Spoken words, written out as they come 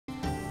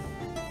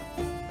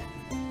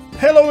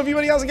Hello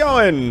everybody, how's it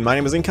going? My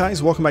name is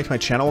InkEyes, welcome back to my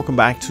channel, welcome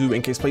back to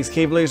InkEyes Plays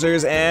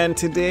Caveblazers, and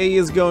today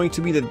is going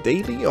to be the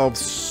daily of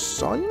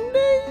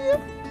Sunday?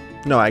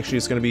 No, actually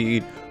it's going to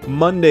be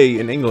Monday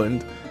in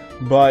England,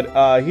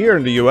 but here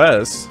in the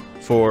US,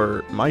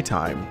 for my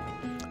time,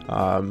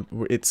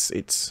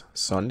 it's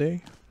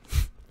Sunday,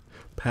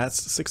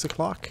 past 6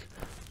 o'clock,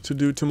 to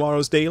do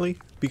tomorrow's daily,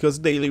 because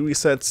daily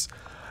resets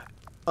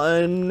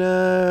on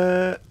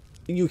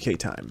UK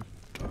time.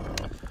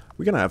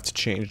 We're gonna have to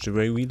change the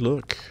way we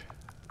look,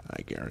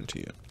 I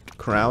guarantee you.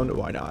 Crown?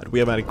 Why not? We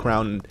haven't had a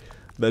crown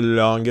the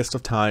longest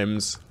of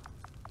times,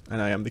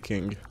 and I am the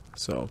king,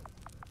 so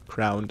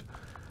crowned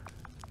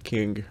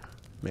king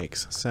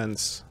makes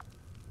sense.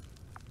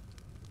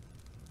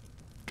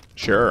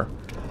 Sure,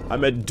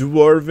 I'm a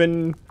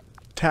dwarven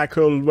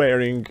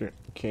tackle-wearing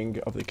king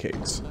of the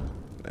caves.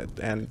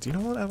 And you know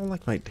what? I don't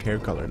like my hair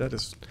color. That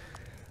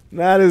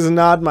is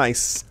not my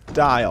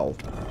style.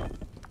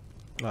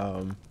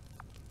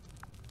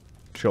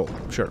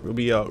 Sure. We'll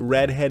be a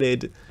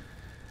red-headed.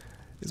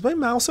 Is my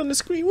mouse on the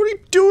screen? What are you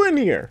doing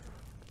here?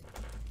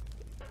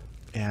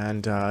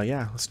 And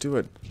yeah, let's do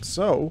it.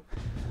 So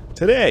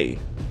today,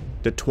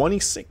 the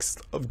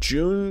 26th of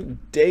June,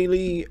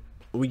 daily,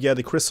 we get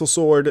a crystal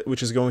sword,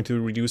 which is going to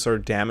reduce our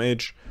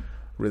damage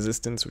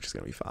resistance, which is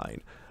gonna be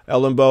fine.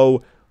 Elven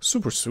bow,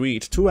 super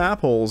sweet. 2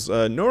 apples.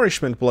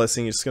 Nourishment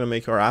blessing is gonna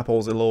make our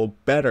apples a little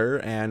better,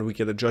 and we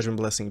get a judgment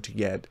blessing to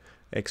get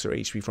extra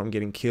HP from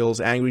getting kills.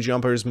 Angry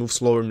jumpers, move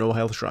slower, no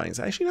health shrines.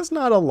 Actually, that's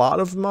not a lot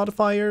of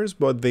modifiers,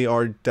 but they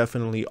are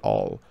definitely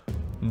all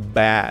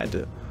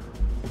bad.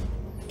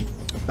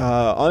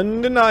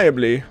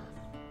 Undeniably.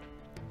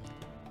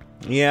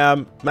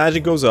 Yeah,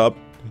 magic goes up.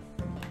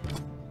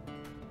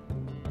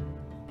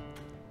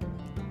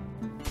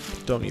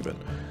 Don't even.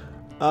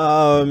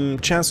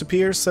 Chance to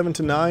pierce 7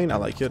 to 9. I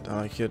like it.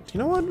 You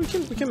know what? We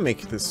can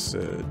make this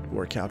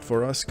work out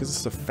for us because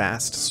it's a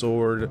fast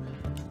sword.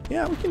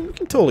 Yeah, we can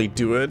totally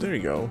do it. There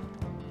you go.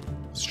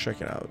 Let's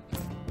check it out.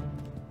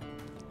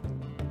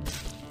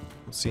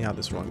 Let's see how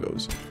this run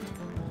goes.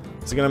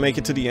 Is it gonna make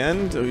it to the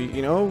end?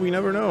 You know, we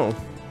never know.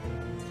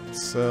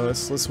 So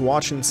let's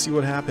watch and see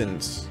what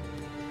happens.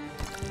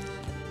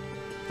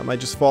 I might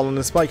just fall on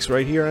the spikes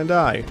right here and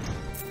die.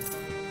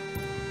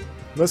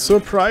 The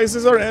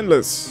surprises are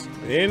endless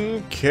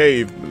in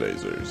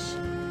Caveblazers.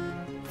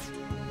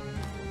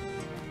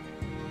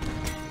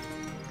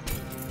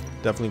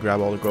 Definitely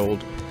grab all the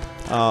gold.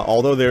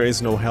 Although there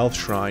is no health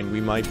shrine,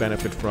 we might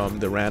benefit from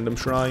the random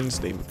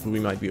shrines. We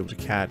might be able to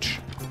catch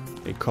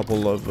a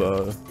couple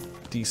of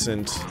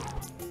decent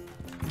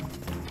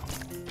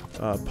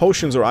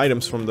potions or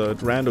items from the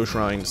rando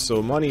shrines.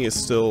 So money is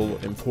still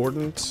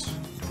important.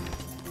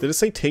 Did it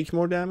say take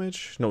more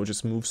damage? No,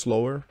 just move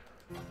slower.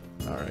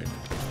 Alright.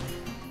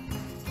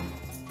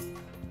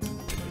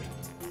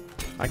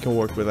 I can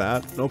work with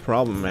that. No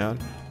problem, man.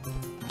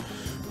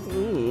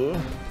 Ooh.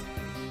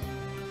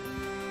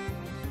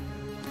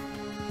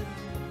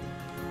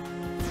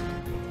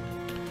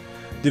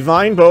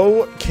 Divine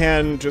bow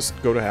can just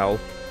go to hell.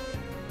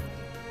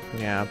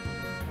 Yeah,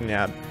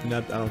 I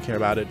don't care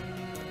about it.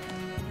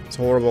 It's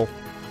horrible.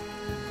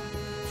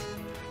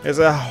 It's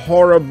a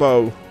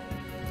horrible.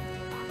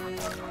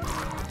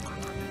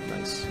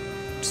 Nice.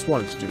 Just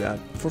wanted to do that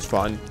for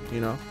fun,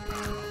 you know.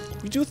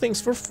 We do things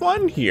for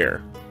fun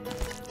here.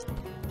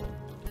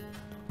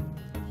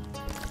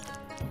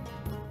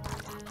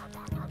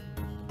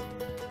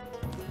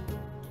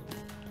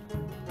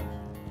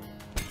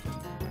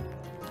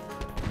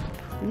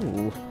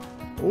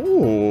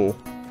 Ooh.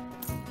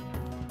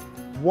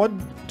 What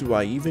do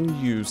I even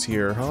use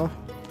here, huh?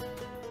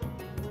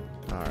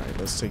 Alright,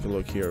 let's take a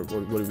look here.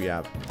 What do we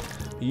have?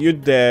 You're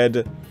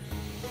dead.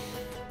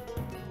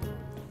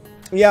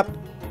 Yep.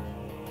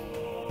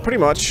 Pretty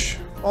much.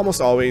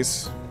 Almost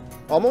always.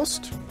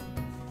 Almost?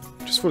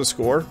 Just for the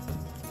score.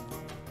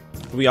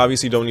 We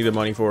obviously don't need the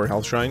money for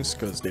health shrines,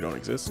 because they don't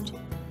exist.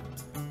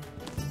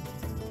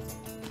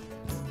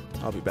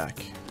 I'll be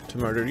back to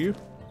murder you.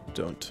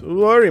 Don't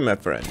worry, my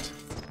friend.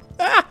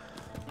 Ah!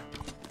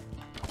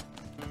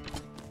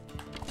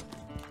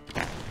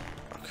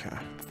 Okay.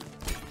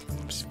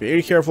 Just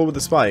very careful with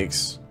the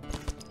spikes.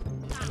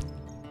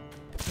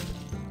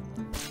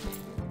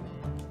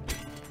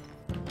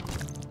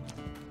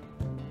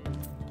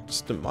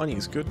 Just the money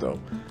is good, though.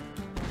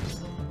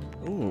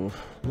 Ooh,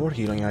 more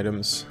healing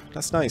items.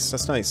 That's nice,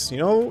 that's nice. You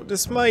know,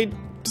 this might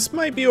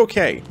be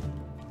okay.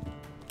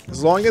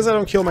 As long as I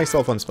don't kill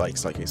myself on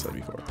spikes, like I said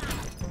before.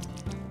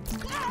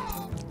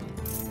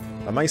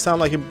 That might sound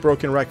like a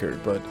broken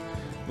record, but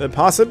the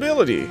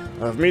possibility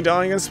of me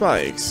dying in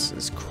spikes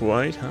is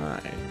quite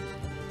high.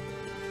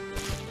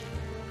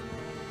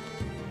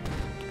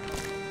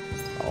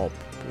 Oh,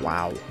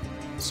 wow.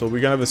 So we're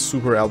gonna have a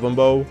super elven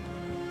bow,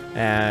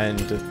 and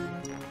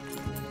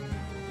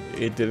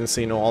it didn't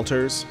say no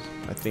altars.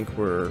 I think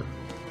we're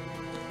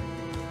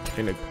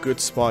in a good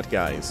spot,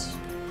 guys.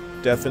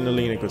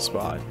 Definitely in a good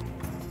spot.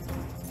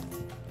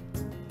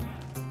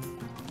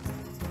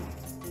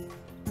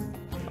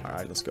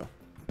 Alright, let's go.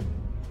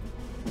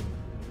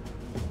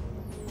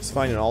 Let's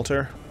find an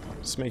altar.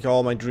 Let's make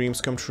all my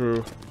dreams come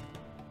true.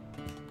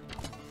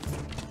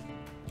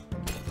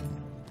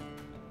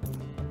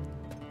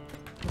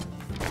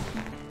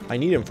 I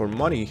need him for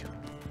money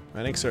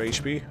and extra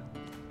HP.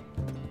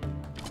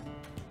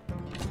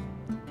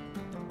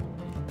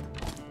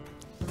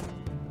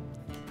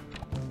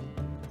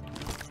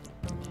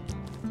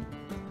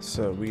 It's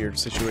a weird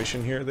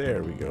situation here.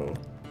 There we go.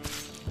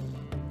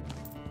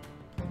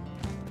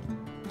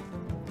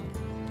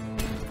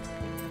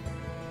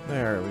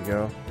 There we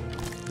go.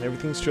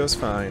 Everything's just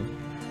fine.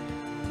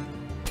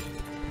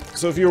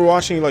 So if you were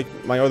watching like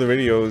my other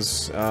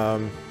videos,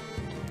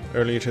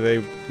 earlier today,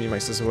 me and my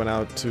sister went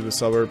out to the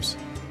suburbs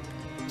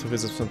to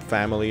visit some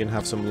family and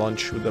have some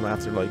lunch with them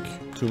after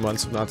like 2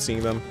 months of not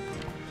seeing them.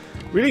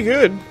 Really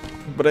good,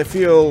 but I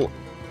feel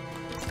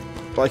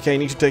like I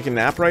need to take a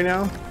nap right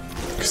now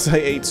because I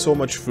ate so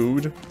much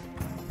food.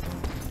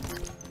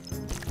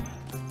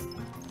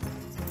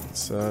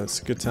 It's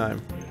a good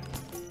time.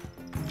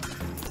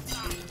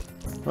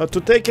 To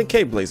take a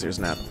Caveblazers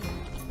nap.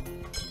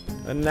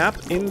 A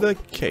nap in the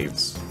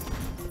caves.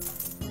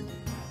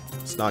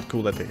 It's not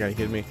cool that the guy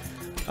hit me.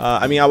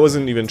 I mean, I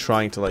wasn't even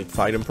trying to like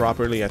fight him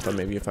properly. I thought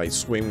maybe if I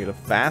swing with a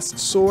fast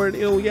sword,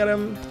 it'll get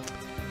him.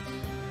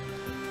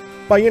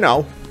 But you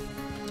know,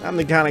 I'm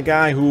the kind of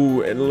guy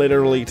who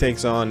literally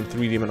takes on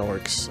 3 demon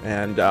orcs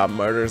and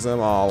murders them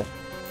all.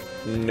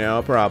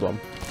 No problem.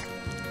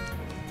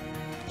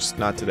 Just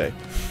not today.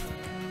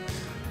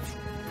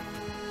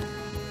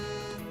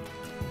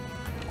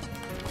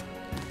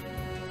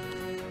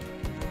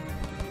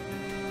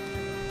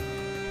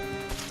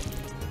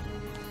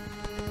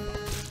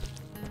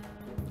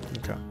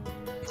 Okay.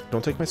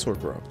 Don't take my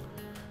sword, bro.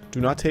 Do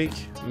not take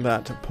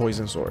that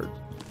poison sword.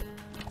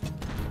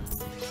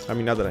 I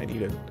mean, not that I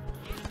need it.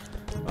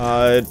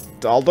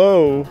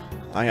 Although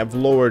I have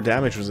lower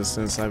damage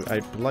resistance, I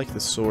like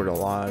this sword a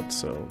lot,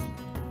 so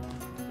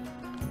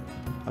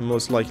I'm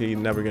most likely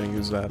never gonna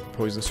use that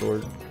poison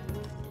sword.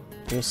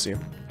 We'll see.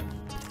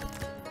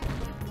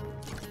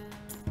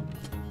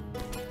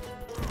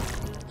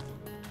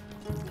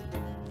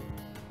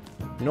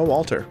 No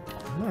altar.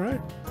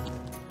 Alright.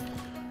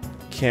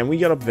 Can we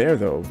get up there,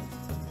 though?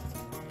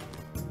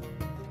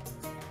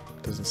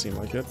 Doesn't seem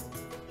like it.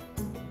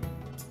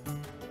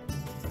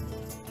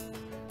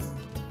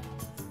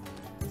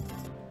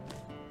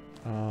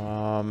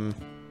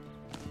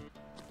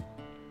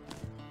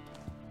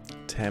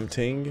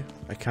 Tempting.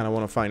 I kind of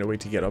want to find a way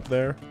to get up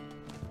there,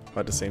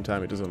 but at the same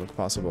time, it doesn't look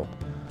possible.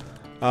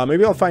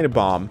 Maybe I'll find a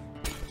bomb,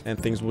 and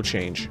things will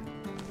change.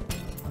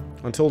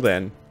 Until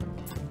then,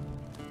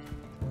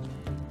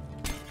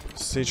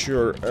 sit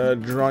your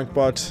drunk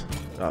butt.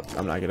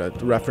 I'm not gonna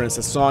reference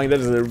the song. That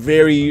is a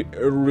very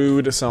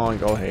rude song.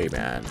 Oh, hey,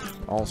 man.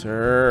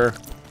 Alter.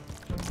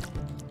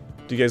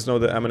 Do you guys know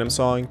the Eminem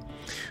song?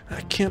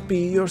 I can't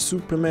be your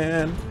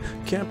Superman.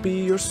 Can't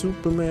be your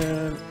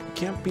Superman.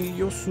 Can't be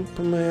your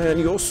Superman.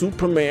 You're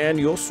Superman.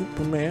 You're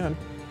Superman.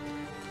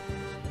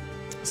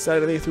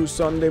 Saturday through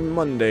Sunday,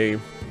 Monday.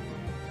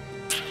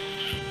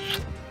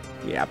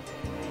 Yep.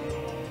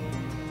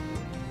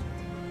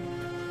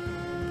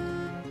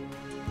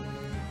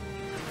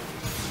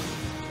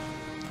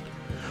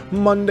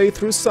 Monday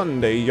through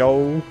Sunday,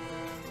 yo.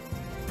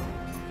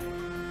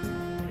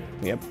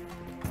 Yep.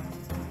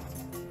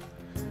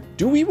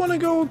 Do we want to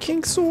go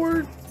King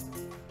Sword?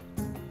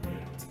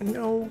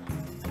 No.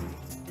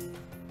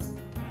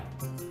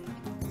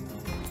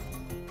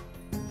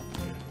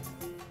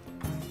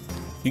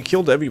 You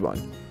killed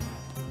everyone.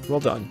 Well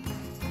done.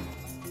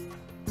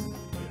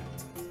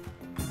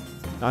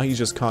 Now he's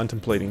just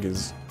contemplating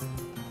his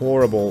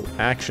horrible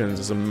actions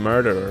as a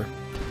murderer.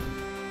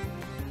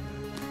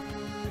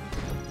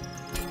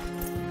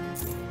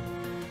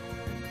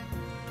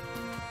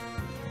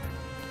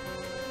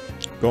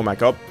 Going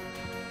back up.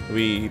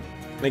 We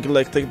make it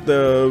like take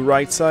the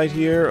right side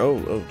here. Oh,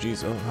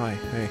 jeez. Oh, hi.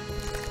 Hey.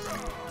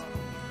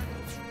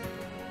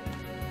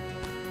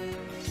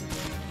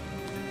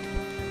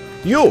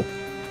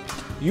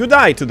 You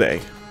died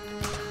today.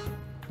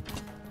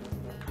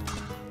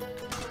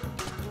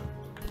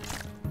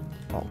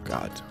 Oh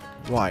God.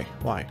 Why?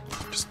 Why?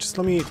 Just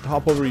let me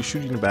hop over you,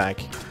 shoot you in the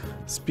back.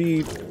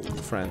 Speed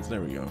friends.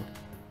 There we go.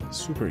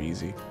 Super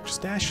easy.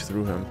 Just dash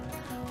through him.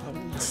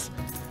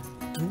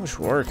 Too much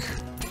work.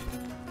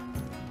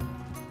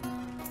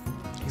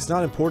 He's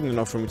not important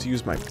enough for me to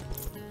use my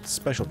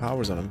special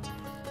powers on him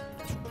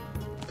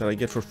that I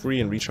get for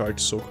free and recharge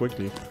so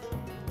quickly.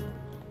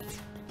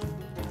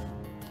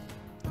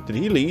 Did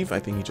he leave? I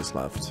think he just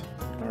left.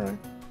 Alright.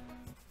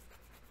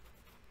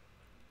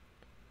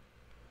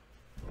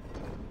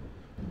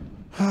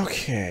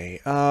 Okay.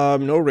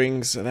 No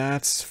rings.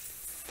 That's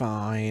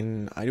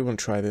fine. I do want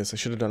to try this. I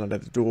should have done it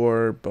at the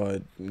door,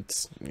 but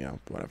it's, you know,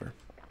 whatever.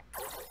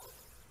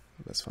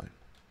 That's fine.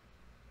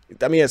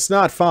 I mean, it's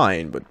not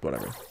fine, but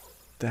whatever.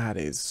 That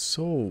is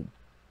so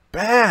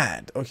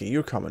bad. Okay,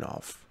 you're coming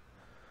off.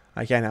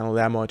 I can't handle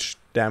that much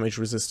damage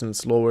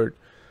resistance lowered.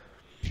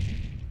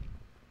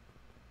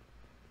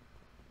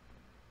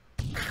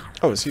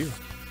 Oh, it's you.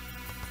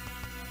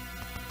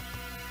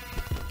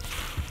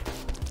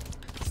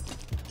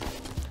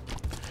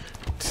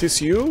 Tis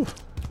you?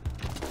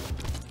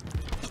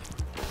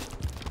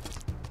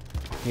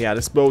 Yeah,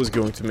 this bow is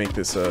going to make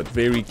this a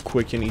very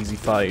quick and easy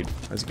fight.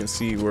 As you can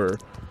see, we're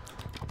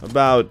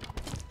about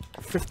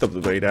a fifth of the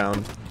way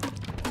down.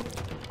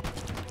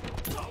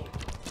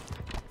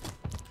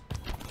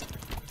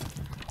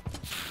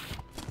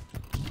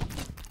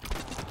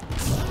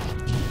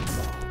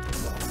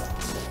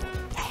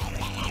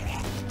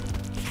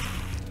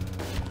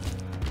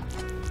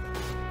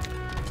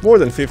 More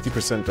than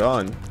 50%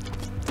 done.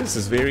 This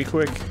is very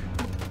quick.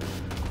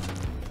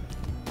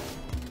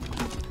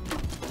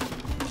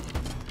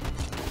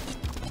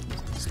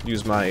 Just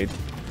use my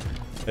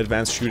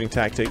advanced shooting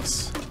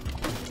tactics.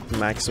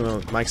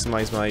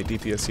 Maximize my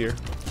DPS here.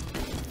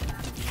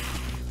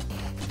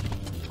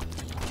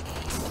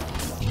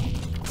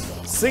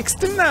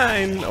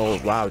 $69!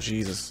 Oh, wow,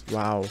 Jesus.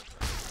 Wow.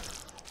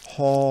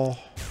 Oh.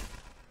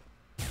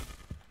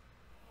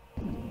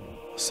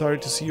 Sorry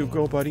to see you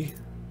go, buddy.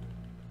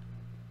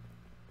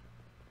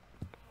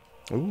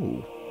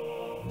 Ooh.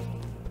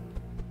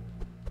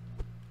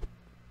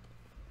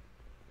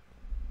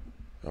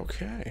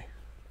 Okay.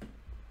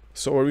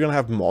 So are we gonna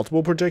have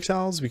multiple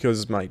projectiles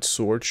because my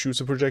sword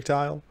shoots a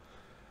projectile?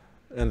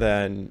 And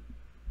then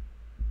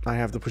I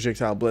have the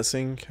projectile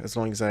blessing as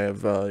long as I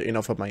have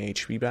enough of my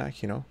HP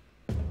back, you know?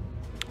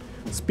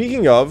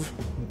 Speaking of,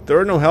 there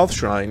are no health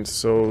shrines,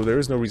 so there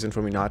is no reason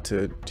for me not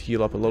to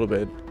heal up a little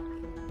bit.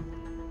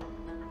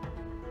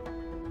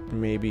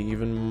 Maybe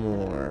even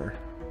more.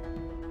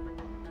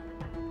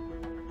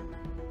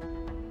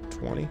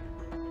 20.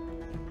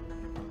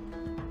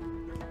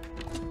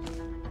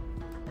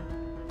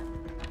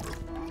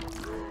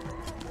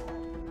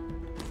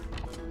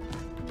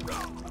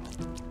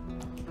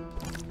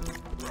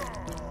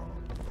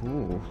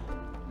 Ooh.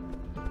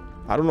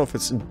 I don't know if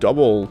it's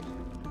double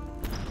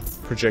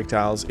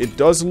projectiles. It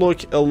does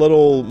look a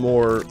little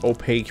more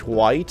opaque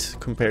white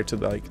compared to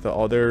like the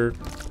other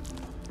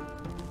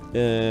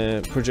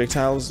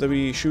projectiles that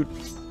we shoot.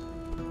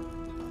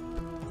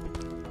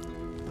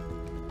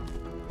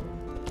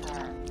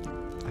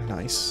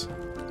 Nice.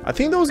 I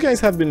think those guys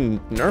have been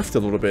nerfed a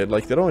little bit.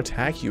 Like, they don't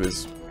attack you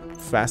as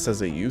fast as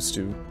they used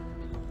to.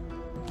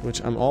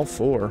 Which I'm all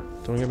for.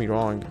 Don't get me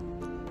wrong.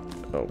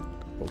 Oh.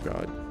 Oh,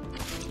 God.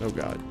 Oh,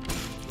 God.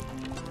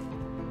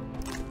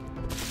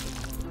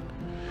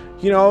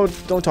 You know,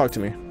 don't talk to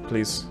me.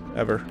 Please.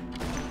 Ever.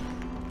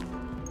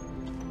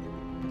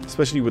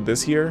 Especially with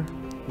this here.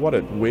 What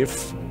a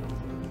whiff.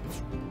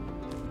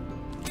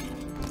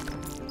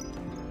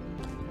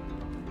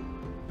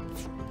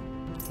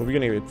 We're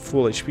gonna get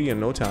full HP in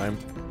no time.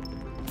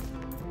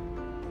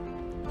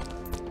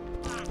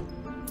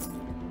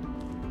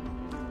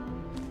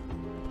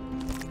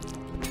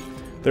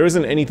 There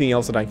isn't anything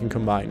else that I can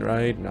combine,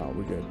 right? No,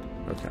 we're good.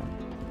 Okay.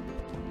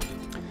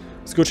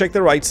 Let's go check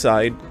the right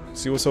side.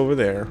 See what's over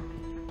there.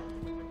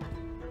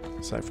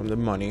 Aside from the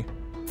money.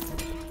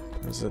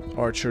 There's an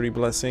archery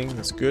blessing.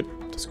 That's good.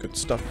 That's good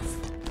stuff.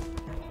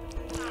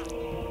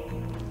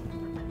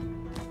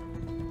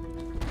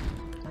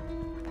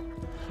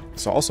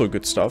 It's also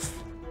good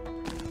stuff.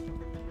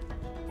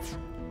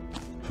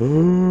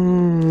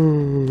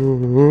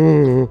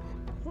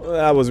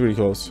 That was really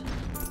close.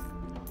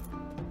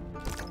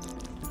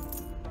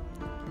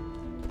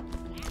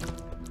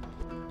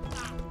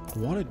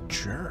 What a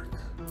jerk.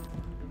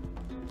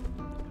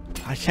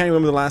 I can't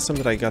remember the last time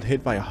that I got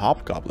hit by a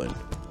hobgoblin.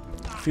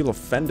 I feel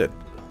offended.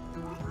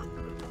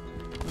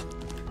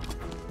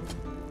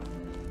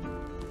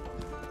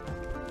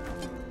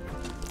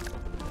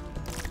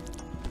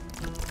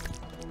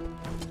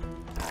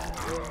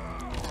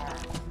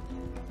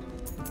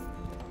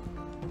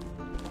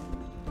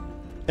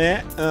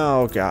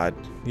 Oh god.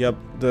 Yep,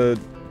 the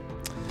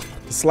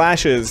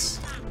slashes,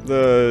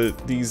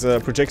 these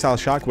projectile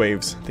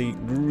shockwaves, they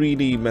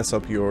really mess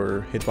up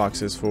your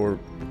hitboxes for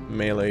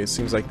melee. It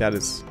seems like that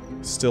is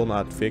still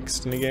not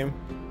fixed in the game.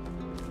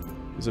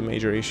 It's a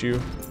major issue.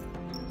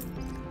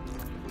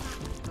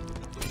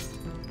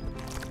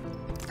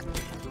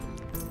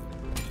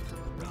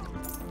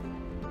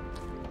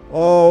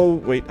 Oh,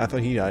 wait, I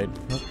thought he died.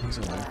 Nope, he's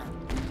alive.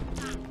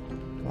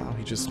 Wow,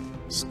 he just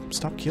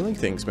stopped killing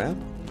things,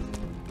 man.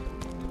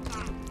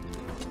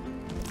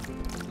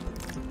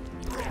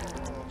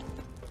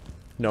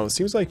 No, it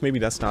seems like maybe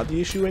that's not the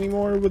issue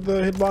anymore with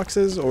the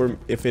hitboxes, or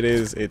if it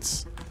is,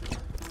 it's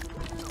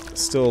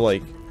still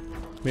like,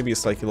 maybe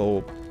it's like a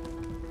little,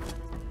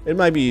 it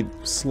might be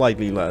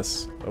slightly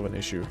less of an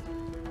issue.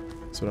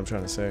 That's what I'm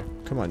trying to say.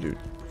 Come on, dude.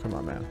 Come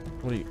on, man.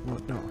 What are you,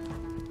 what, no.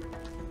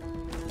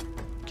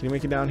 Can you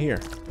make it down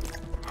here?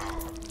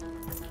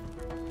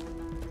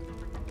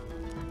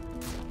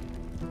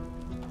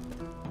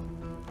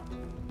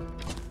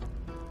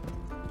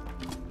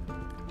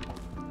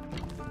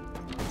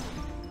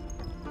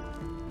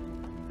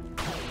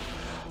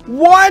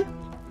 What?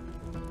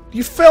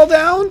 You fell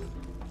down?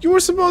 You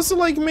were supposed to,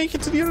 like, make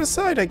it to the other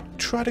side. I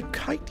tried to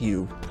kite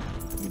you.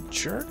 You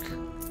jerk.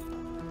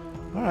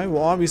 Alright,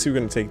 well, obviously we're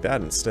gonna take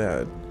that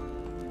instead.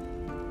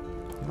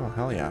 Oh,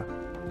 hell yeah.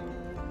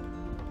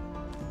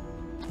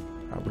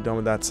 Alright, we're done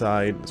with that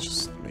side. Let's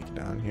just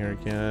Down here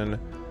again.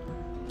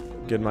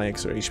 Get my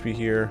extra HP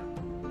here.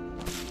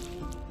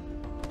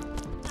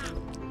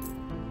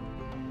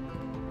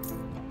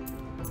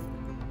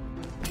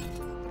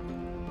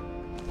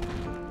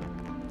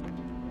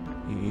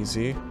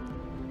 Easy.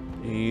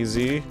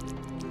 Easy.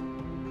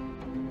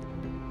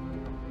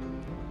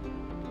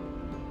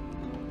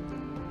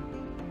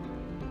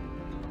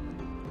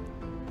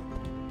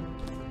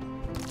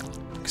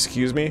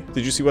 Excuse me?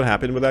 Did you see what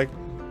happened with that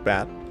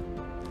bat?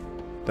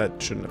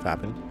 That shouldn't have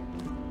happened.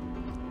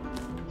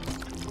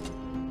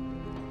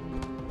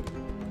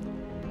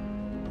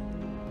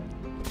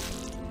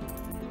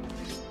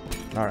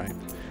 Alright.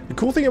 The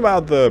cool thing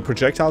about the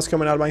projectiles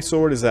coming out of my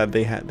sword is that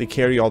they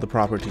carry all the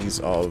properties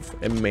of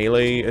a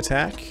melee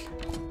attack.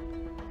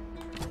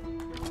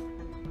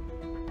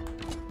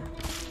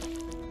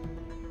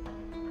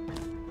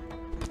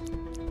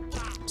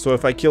 So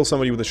if I kill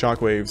somebody with the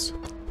shockwaves,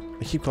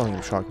 I keep calling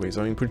them shockwaves,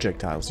 I mean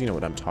projectiles, you know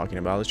what I'm talking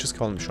about, let's just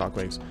call them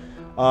shockwaves.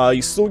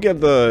 You still get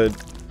the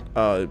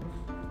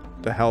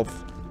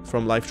health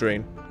from life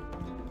drain.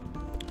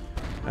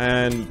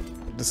 And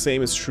the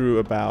same is true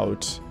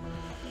about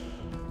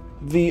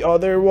the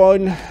other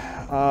one,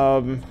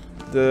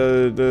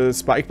 the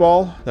spike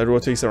ball that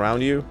rotates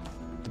around you.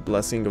 The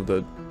blessing of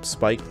the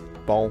spike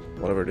ball,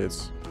 whatever it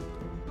is.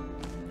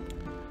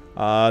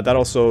 That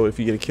also, if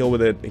you get a kill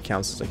with it, it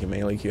counts as like a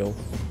melee kill.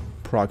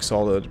 Procs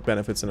all the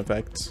benefits and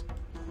effects.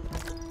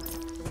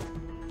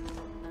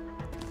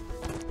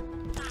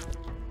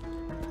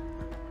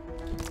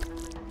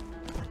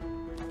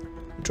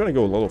 I'm trying to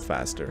go a little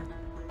faster.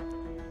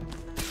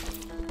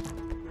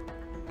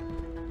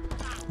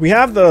 We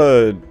have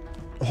the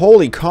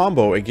holy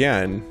combo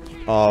again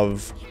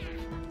of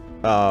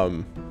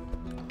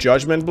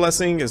Judgment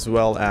Blessing as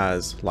well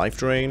as Life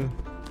Drain.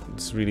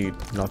 It's really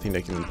nothing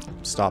that can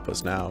stop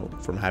us now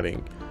from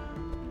having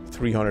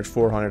 300,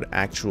 400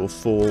 actual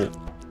full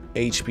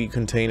HP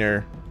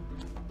container.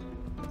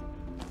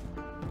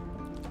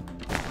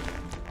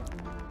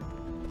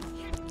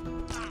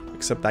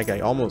 Except that guy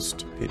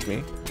almost hit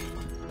me.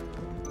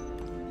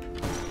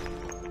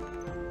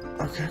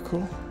 Okay,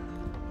 cool.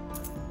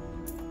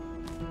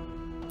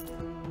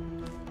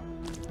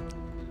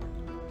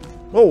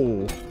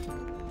 Whoa!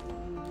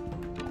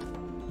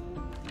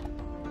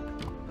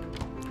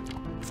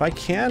 If I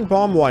can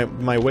bomb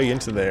my way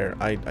into there,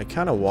 I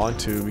kind of want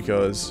to,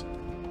 because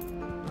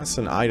that's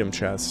an item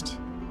chest.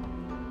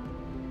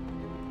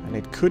 And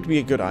it could be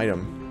a good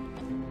item.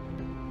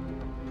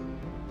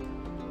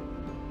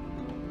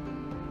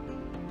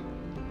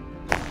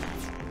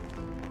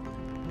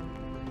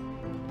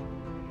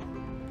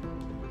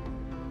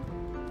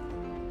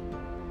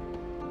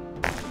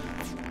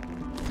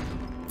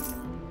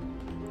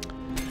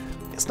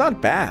 It's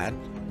not bad,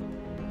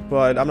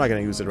 but I'm not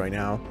gonna use it right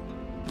now.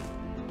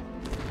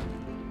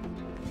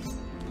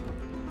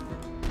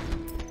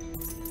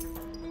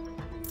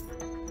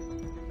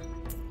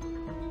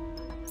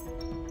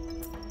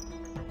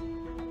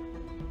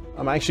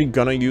 I'm actually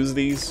gonna use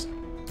these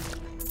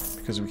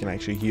because we can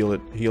actually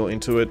heal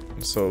into it.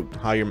 So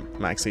higher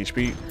max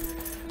HP,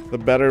 the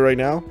better right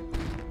now.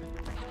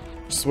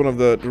 It's one of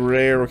the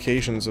rare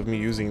occasions of me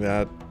using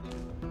that.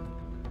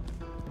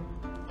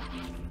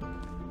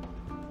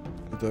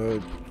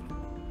 The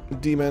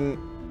demon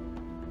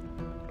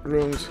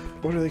runes,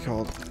 what are they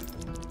called?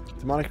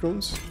 Demonic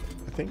runes,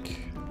 I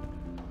think.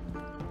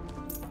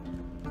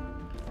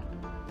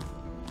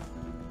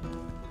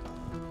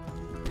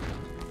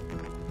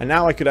 And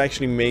now I could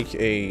actually make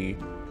a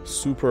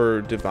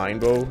super divine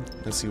bow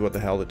and see what the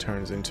hell it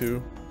turns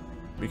into,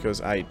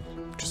 because I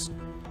just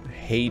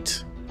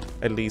hate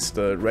at least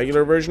the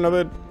regular version of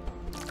it.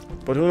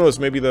 But who knows,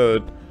 maybe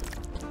the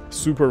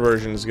super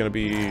version is gonna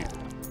be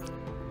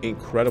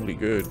incredibly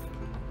good.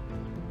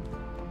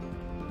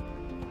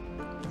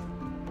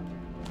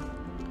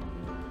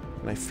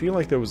 And I feel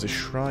like there was a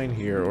shrine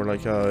here, or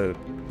like a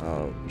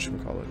what should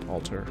we call it,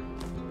 altar.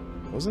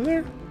 Wasn't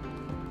there?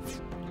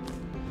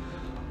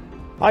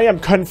 I am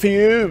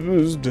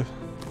confused.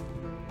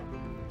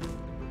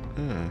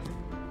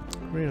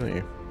 Really?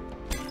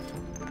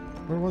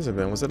 Where was it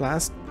then? Was it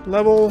last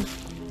level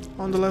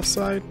on the left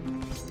side?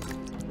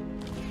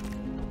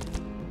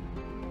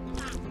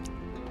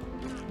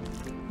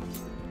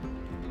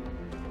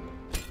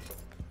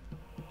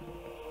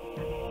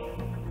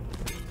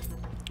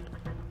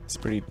 It's a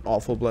pretty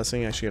awful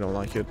blessing. Actually, I don't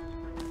like it.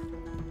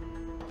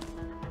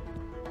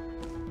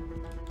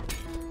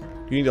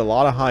 You need a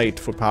lot of height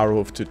for Power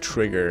Hoof to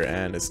trigger,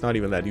 and it's not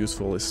even that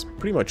useful. It's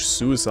pretty much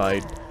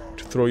suicide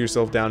to throw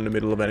yourself down in the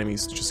middle of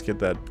enemies to just get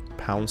that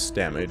pounce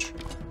damage.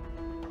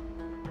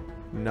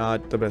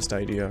 Not the best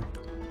idea.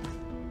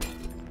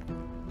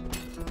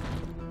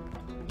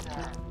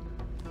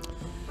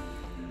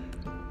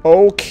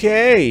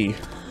 Okay.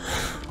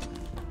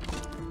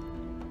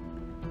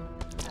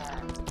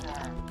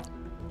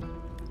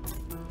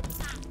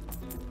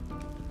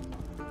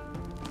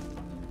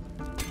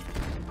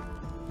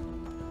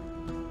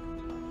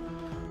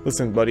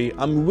 Listen, buddy,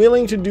 I'm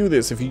willing to do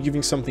this if you give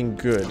me something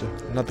good,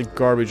 not the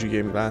garbage you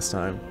gave me last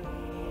time.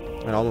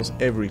 And almost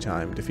every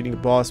time. Defeating a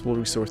boss will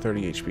restore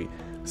 30 HP.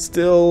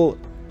 Still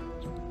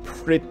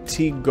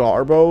pretty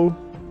garbo,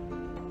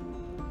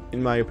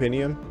 in my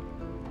opinion.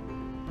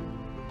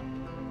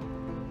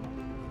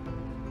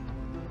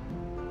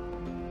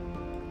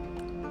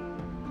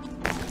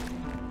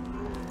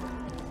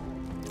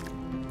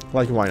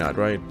 Like, why not,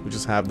 right? We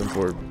just have them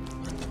for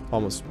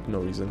almost no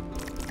reason.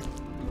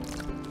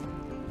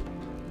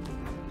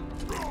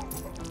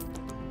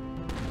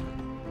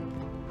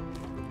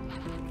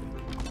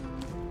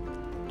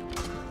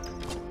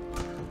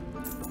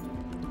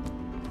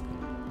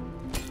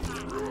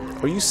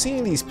 Are you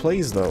seeing these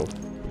plays, though?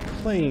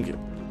 Playing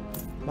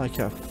like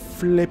a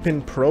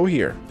flippin' pro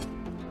here.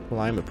 Well,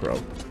 I'm a pro.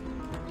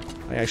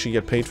 I actually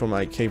get paid for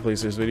my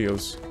Caveblazers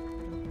videos.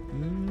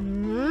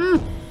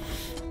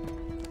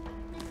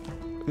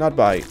 Not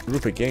by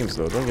Rupeck Games,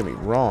 though, don't get me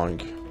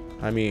wrong.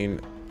 I mean,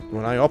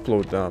 when I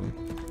upload them,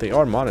 they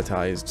are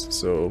monetized,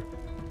 so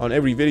on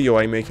every video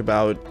I make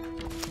about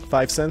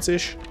 5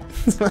 cents-ish.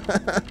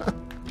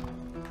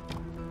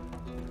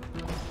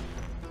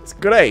 It's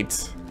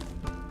great!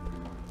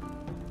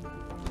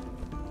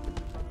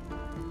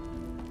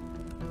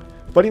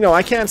 But, you know,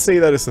 I can't say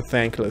that it's a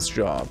thankless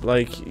job.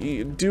 Like,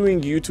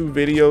 doing YouTube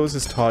videos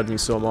has taught me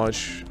so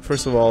much.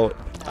 First of all,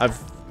 I've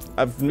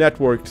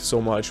networked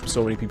so much with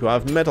so many people.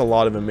 I've met a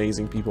lot of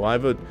amazing people. I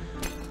have a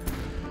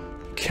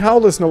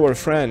countless number of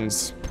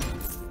friends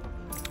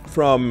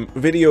from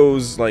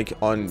videos like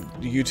on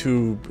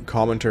YouTube,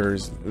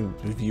 commenters,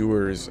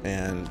 viewers,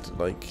 and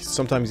like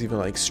sometimes even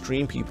like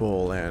stream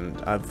people. And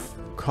I've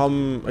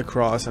come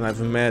across and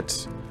I've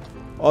met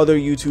other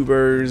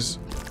YouTubers.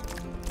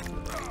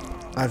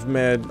 I've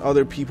met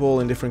other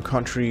people in different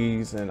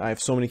countries, and I have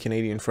so many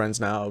Canadian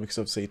friends now because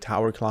of, say,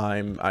 Tower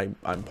Climb.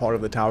 I'm part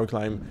of the Tower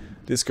Climb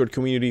Discord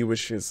community,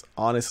 which is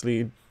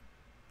honestly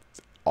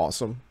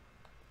awesome.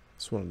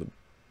 It's one of the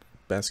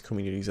best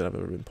communities that I've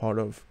ever been part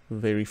of.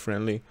 Very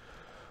friendly.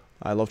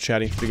 I love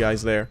chatting to the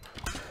guys there.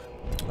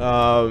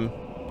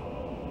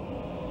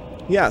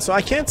 Yeah, so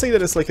I can't say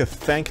that it's like a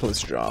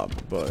thankless job,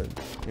 but,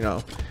 you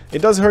know,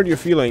 it does hurt your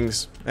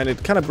feelings, and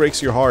it kind of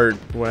breaks your heart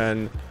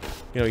when,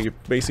 you know, you're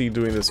basically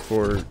doing this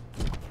for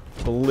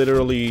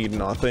literally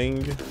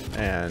nothing,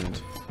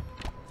 and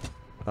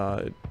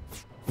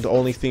the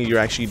only thing you're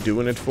actually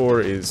doing it for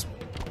is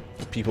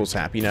people's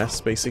happiness,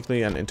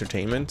 basically, and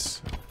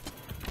entertainment.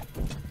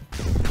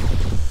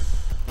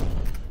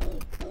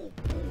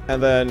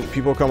 And then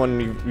people come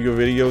on your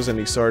videos and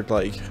you start,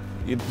 like,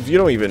 you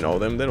don't even know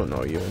them, they don't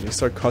know you, and they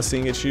start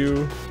cussing at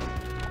you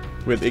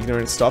with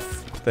ignorant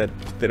stuff that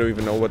they don't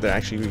even know what they're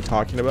actually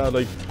talking about.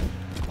 Like,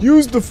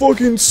 use the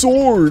fucking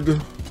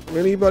sword!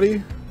 Really,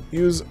 buddy?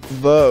 Use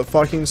the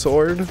fucking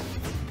sword?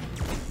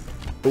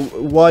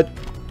 What?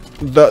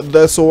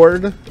 The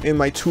sword? In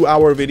my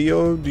 2-hour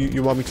video? Do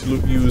you want me to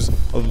use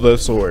the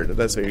sword?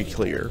 That's very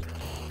clear.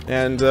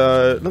 And,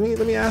 let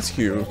me ask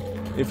you,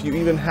 if you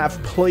even have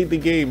played the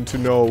game to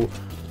know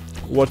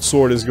what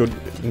sword is good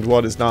and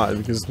what is not,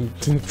 because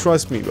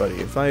trust me, buddy,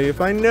 if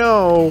I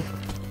know,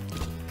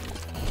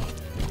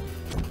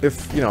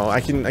 if you know,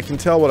 I can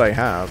tell what I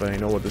have, and I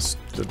know what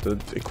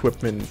the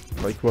equipment,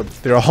 like what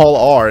they all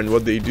are and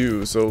what they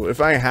do. So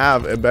if I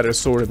have a better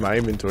sword in my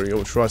inventory,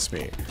 oh, trust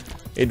me,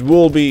 it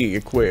will be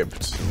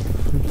equipped.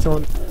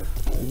 Don't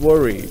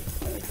worry,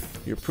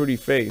 your pretty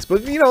face.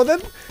 But you know,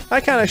 that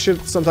kind of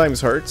shit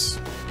sometimes hurts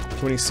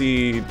when you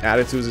see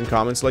attitudes and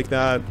comments like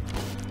that.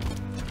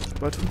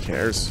 But who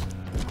cares?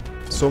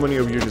 So many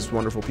of you are just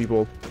wonderful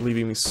people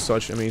leaving me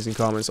such amazing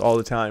comments all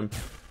the time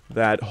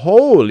that,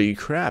 holy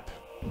crap.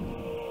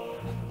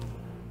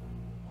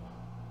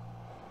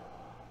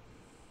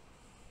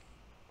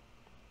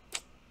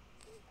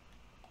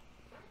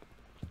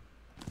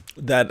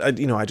 That,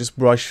 you know, I just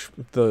brush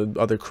the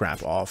other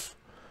crap off.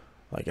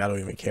 Like, I don't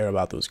even care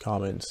about those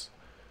comments.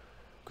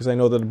 Because I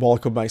know that the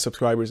bulk of my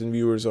subscribers and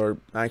viewers are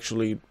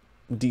actually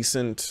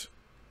decent,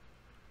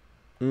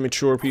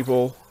 mature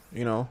people,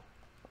 you know.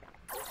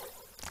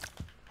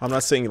 I'm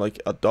not saying,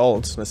 like,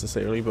 adults,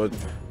 necessarily, but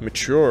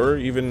mature,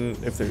 even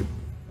if they're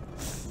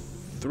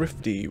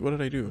thrifty. What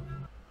did I do?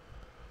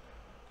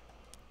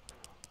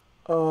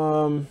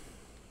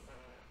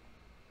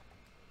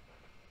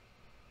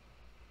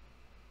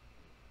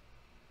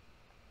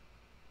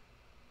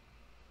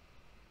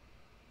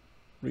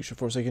 Reach a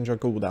 4-second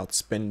jungle without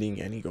spending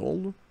any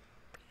gold?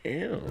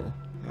 Ew.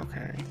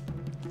 Okay.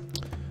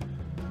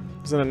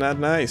 Isn't that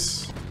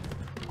nice?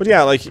 But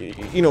yeah, like,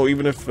 you know,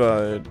 even if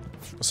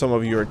some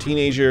of you are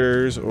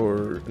teenagers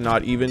or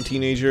not even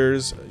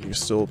teenagers, you're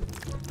still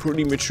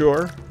pretty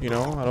mature, you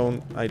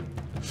know? I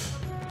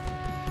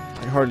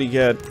hardly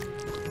get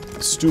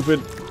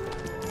stupid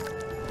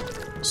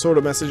sort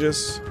of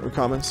messages or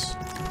comments.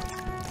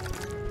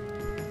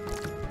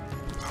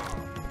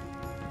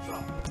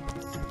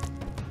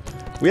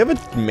 We have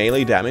a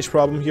melee damage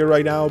problem here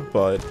right now,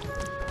 but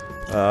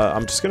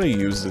I'm just gonna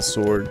use this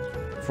sword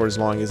for as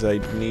long as I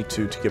need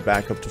to get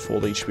back up to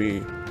full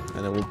HP,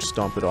 and then we'll just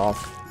dump it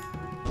off.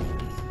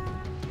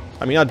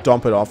 I mean, not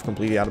dump it off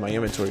completely out of my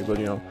inventory, but,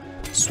 you know,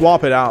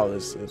 swap it out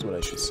is what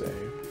I should say.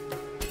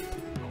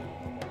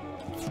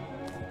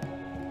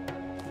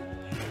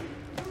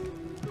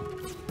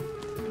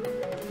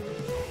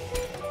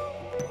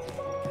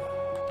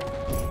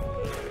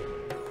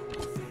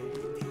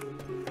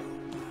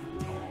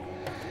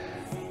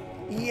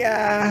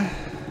 Yeah.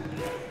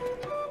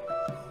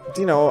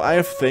 You know, I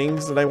have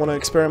things that I want to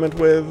experiment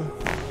with.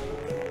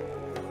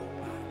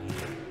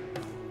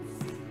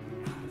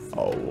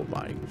 Oh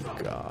my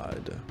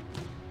god.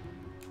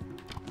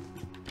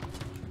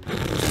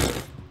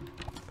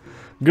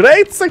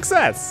 Great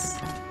success!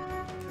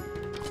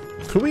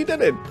 We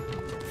did it!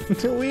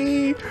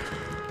 We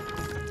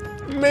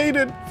made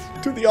it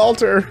to the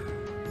altar.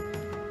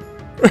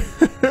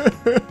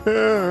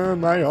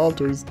 My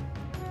altar's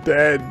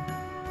dead.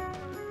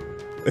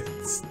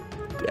 It's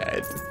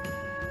dead.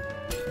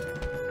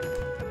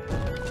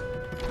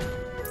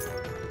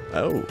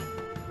 Oh.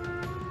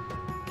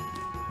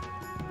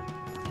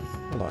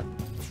 Hold on.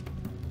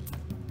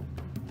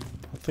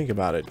 I'll think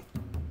about it.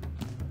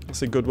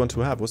 That's a good one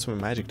to have. What's my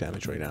magic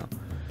damage right now?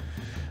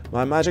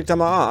 My magic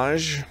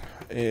damage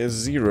is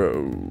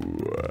 0.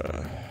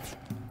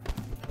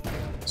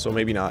 So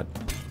maybe not.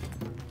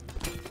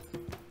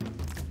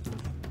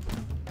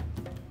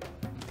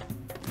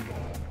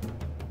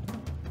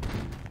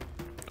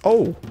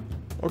 Oh!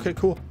 Okay,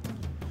 cool.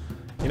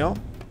 You know?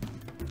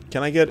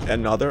 Can I get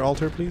another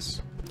altar,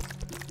 please?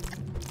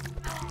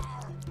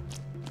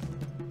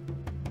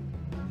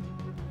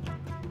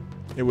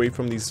 Away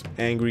from these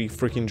angry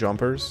freaking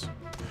jumpers.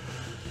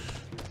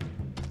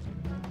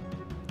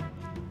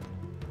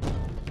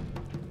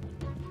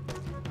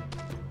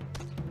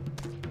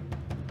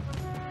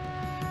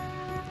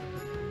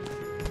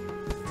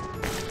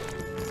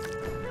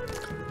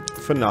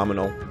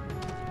 Phenomenal.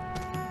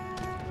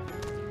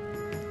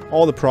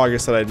 All the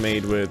progress that I'd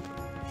made with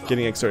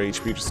getting extra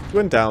HP just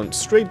went down,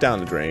 straight down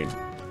the drain.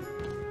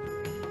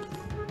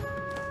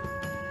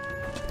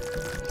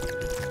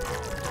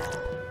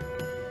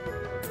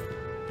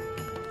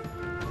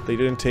 They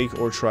didn't take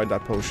or try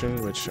that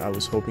potion, which I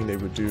was hoping they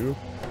would do.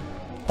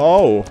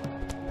 Oh!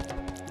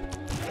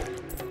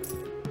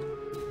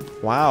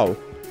 Wow.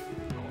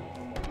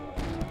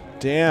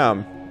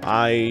 Damn.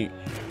 I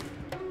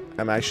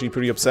am actually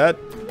pretty upset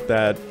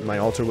that my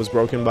altar was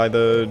broken by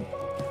the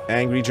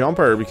angry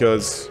jumper,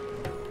 because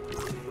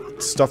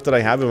stuff that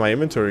I have in my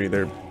inventory,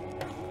 they're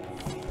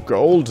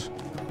gold.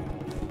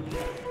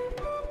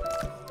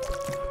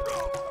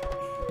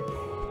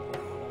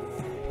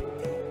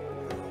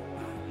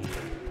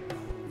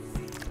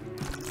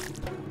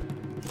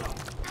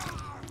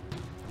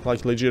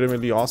 Like,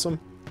 legitimately awesome.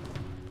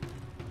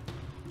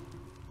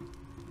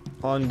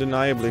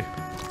 Undeniably.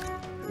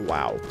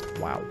 Wow.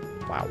 Wow.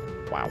 Wow.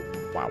 Wow.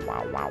 Wow.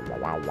 Wow. Wow.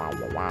 Wow. Wow.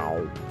 Wow.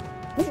 Wow.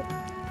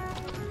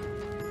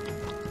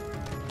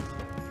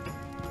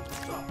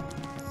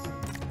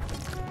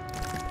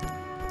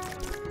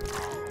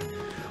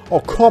 Oh,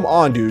 come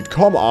on, dude.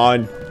 Come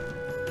on.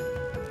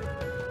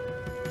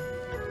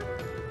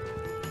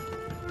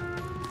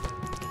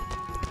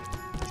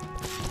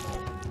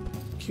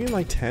 Give me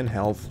like 10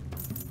 health.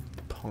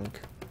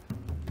 Punk.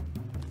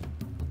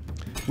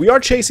 We are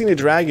chasing the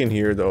dragon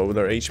here, though, with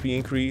our HP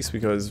increase,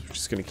 because we're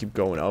just going to keep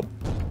going up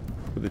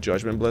with the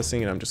Judgment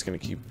Blessing, and I'm just going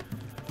to keep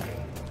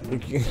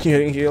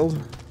getting healed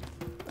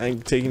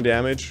and taking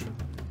damage.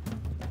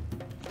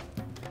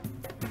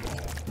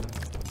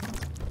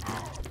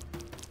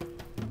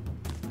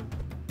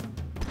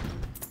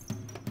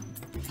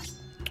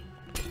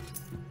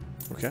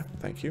 Okay,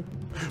 thank you.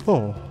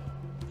 Oh.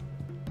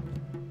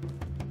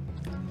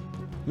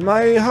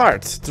 My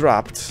heart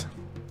dropped.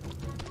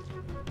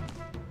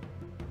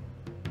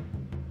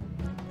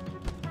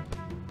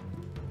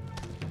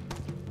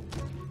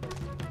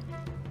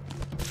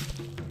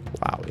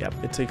 Wow, yep,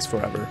 it takes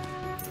forever.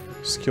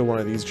 Just kill one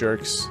of these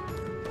jerks.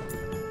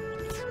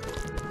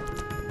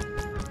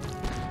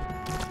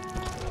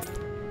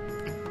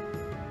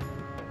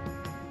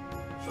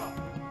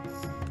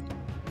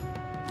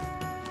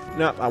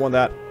 No, I want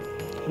that.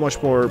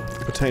 Much more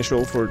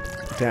potential for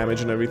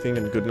damage and everything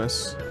and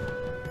goodness.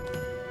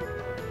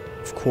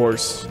 Of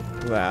course,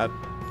 that.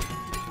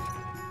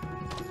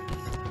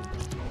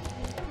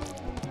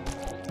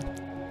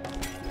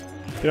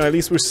 You know, at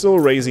least we're still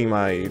raising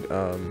my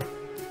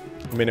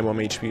minimum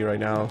HP right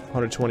now.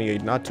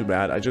 128, not too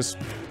bad.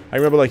 I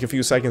remember like a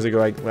few seconds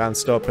ago I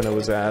glanced up and it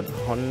was at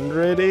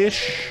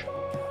 100-ish.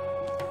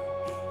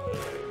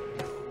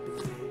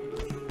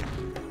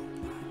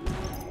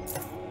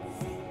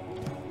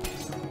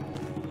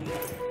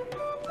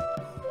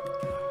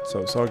 So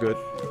it's all good.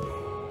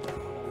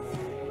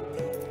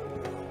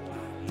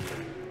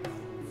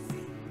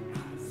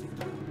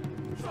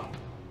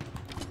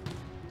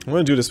 I'm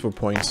gonna do this for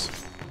points.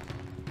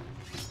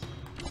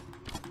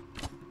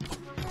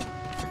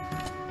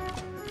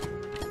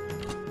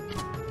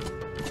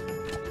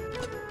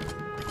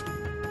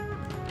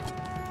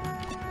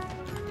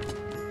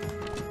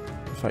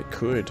 If I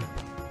could.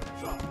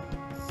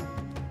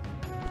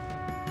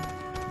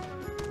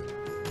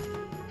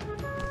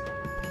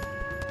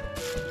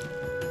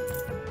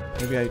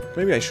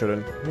 Maybe I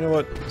shouldn't. You know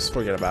what? Just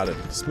forget about it.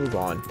 Let's move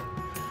on.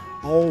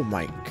 Oh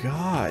my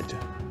god.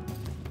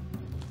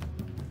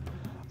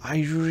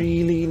 I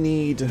really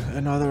need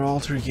another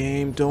altar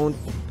game. Don't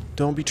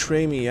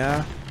betray me,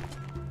 yeah?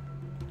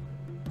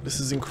 This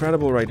is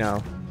incredible right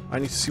now. I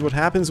need to see what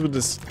happens with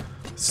this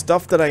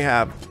stuff that I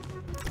have.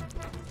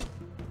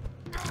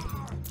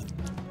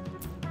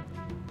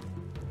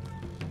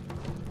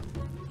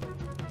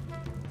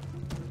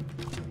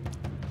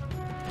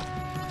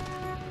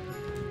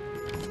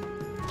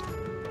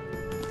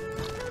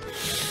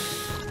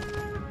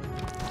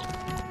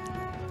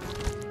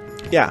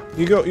 Yeah,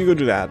 you go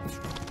do that.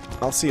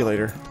 I'll see you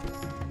later.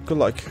 Good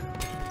luck.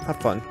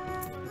 Have fun.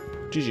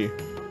 GG.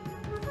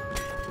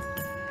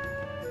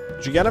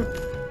 Did you get him?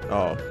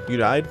 Oh, you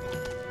died?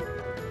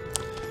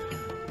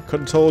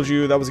 Could've told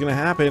you that was gonna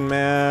happen,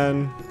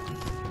 man.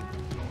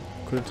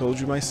 Could've told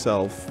you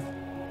myself.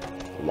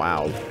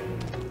 Wow.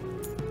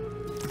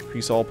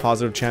 Increase all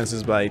positive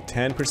chances by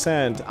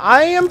 10%.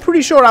 I am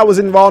pretty sure I was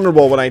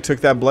invulnerable when I took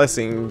that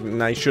blessing,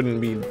 and I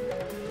shouldn't be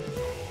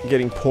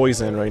getting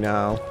poisoned right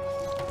now.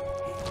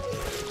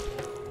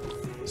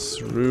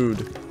 It's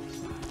rude.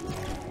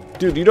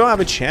 Dude, you don't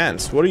have a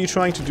chance. What are you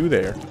trying to do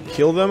there?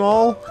 Kill them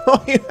all?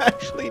 Oh, you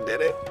actually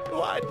did it?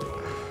 What?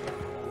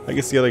 I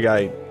guess the other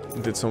guy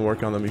did some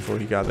work on them before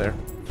he got there.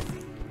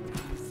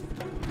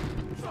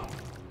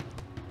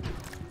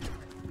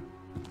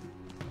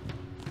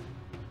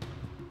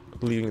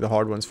 Leaving the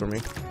hard ones for me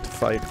to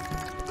fight.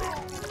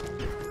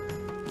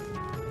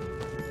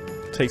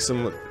 Take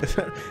some...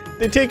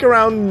 They take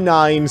around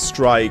 9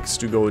 strikes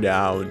to go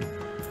down.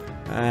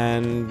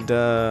 And,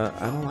 I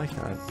don't like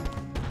that.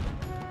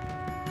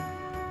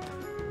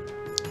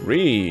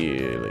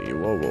 Really?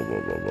 Whoa, whoa,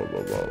 whoa, whoa, whoa,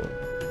 whoa, whoa.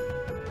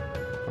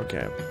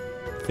 Okay.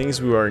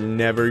 Things we are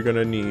never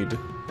gonna need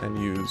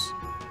and use.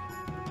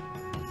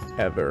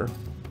 Ever.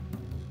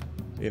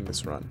 In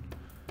this run.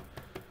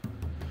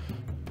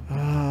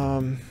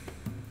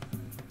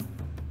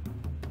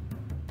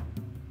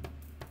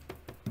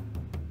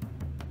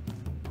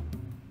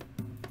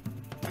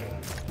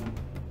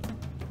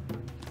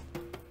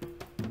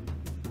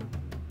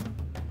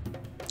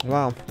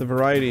 Wow, the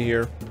variety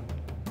here.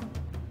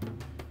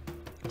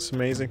 It's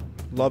amazing.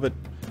 Love it.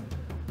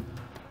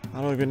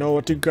 I don't even know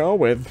what to go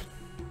with.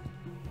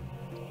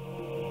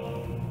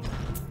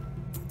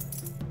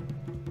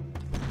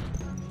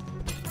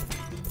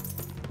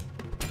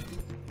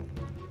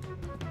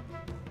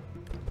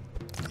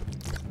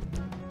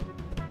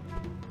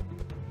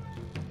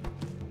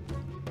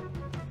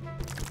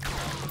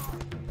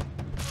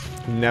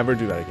 Never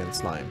do that again,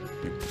 slime.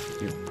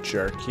 You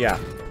jerk. Yeah.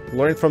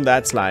 Learn from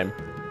that, slime.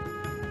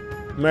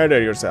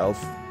 Murder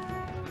yourself.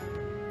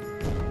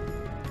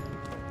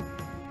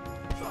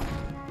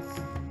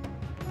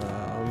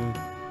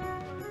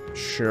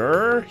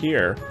 Sure.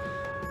 Here.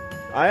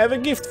 I have a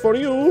gift for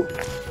you.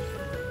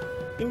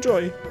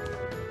 Enjoy.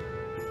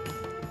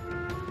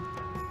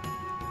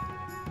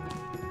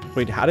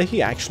 Wait, how did he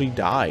actually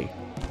die?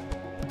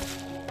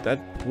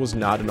 That was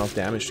not enough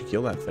damage to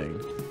kill that thing.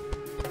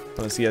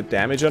 Unless he had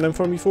damage on him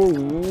from before.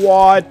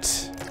 What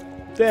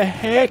the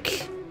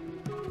heck?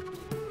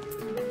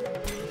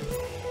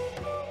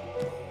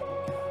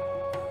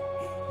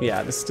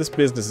 Yeah, this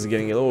business is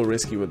getting a little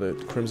risky with the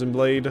Crimson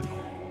Blade,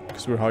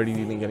 because we're hardly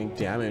even getting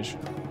damage.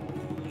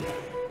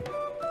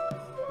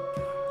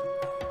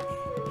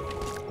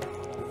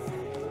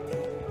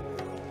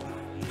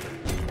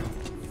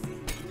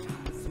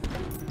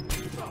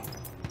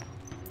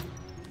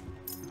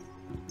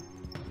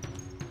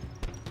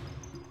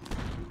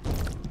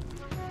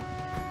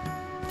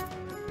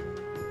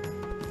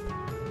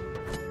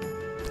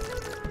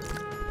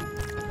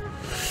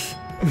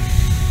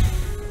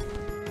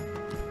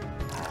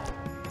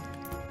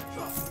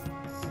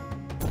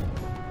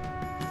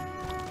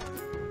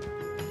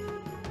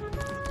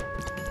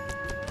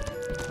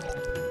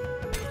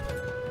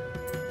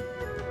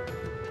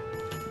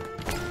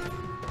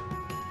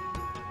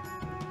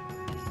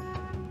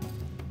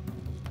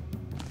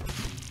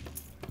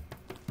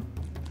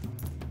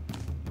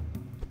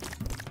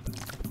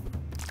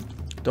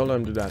 Don't let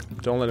him do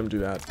that. Don't let him do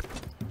that.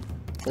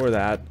 Or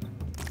that.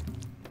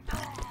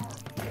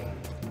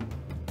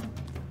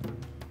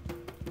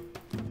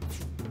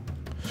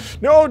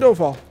 No, don't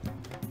fall.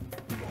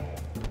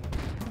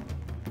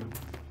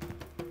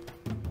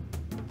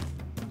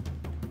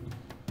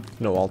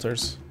 No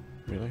altars?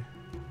 Really?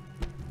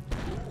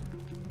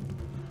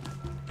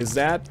 Is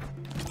that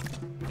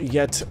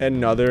yet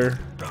another...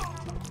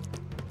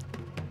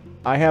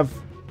 I have...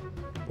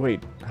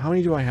 Wait, how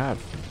many do I have?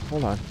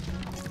 Hold on.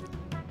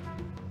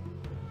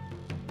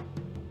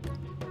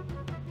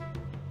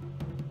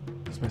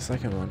 My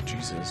second one.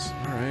 Jesus.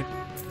 Alright.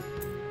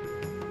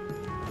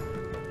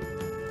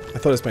 I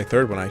thought it was my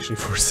third one actually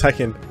for a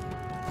second.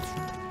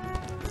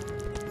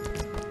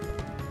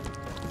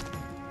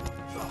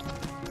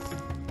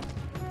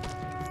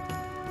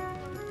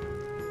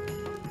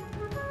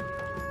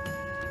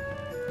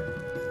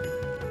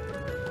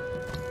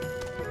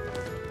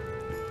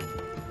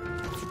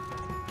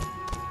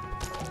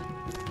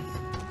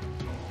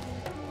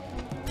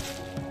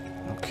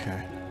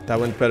 Okay. That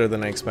went better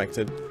than I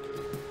expected.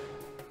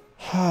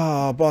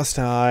 Ah, boss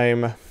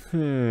time.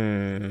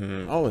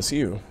 Oh, it's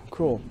you.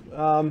 Cool.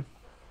 Don't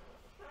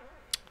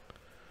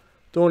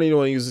even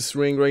want to use this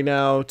ring right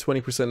now.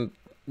 20%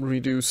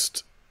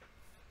 Reduced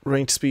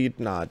range speed,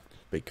 not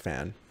big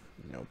fan.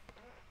 Nope.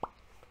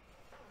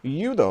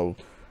 You though.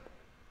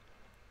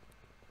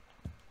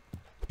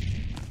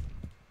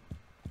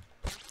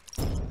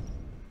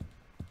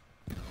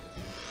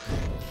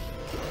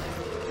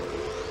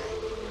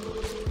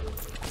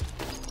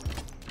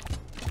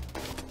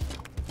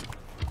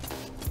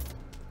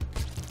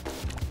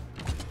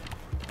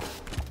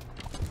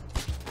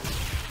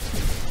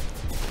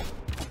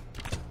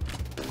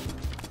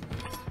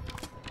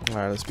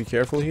 Alright, let's be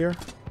careful here.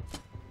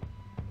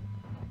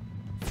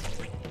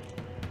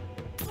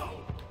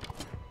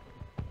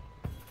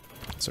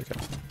 It's okay.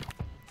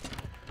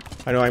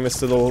 I know I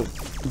missed a little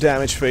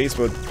damage phase,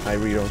 but I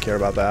really don't care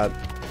about that.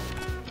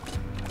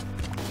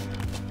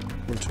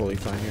 We're totally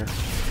fine here.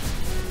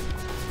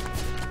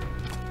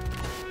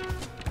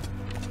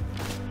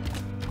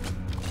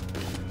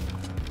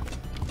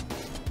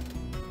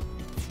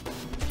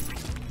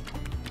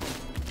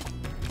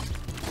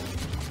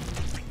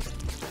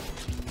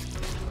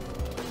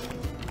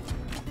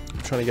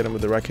 Trying to get him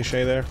with the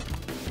ricochet there.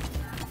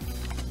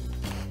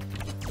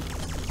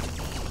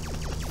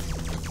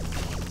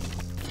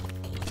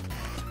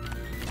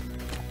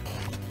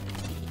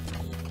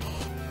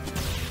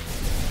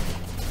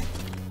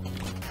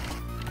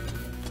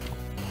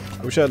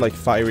 I wish I had like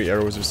fiery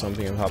arrows or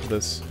something on top of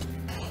this.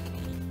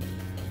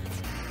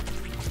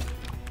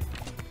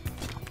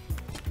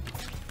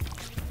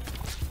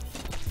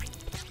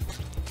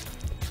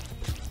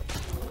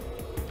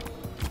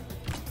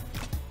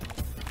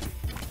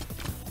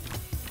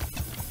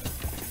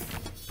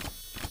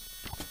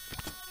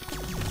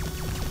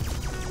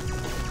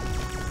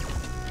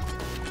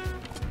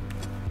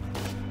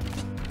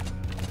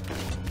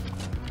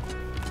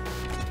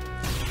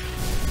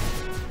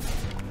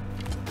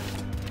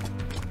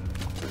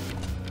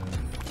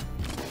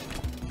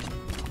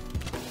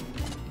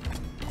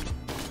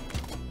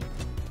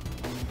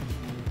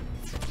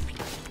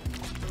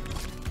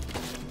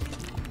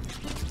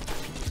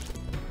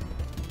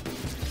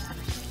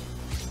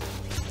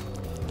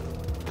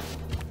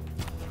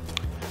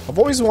 I've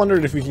always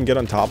wondered if we can get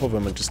on top of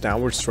him and just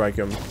downward strike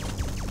him.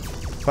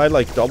 If I had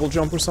like double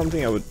jump or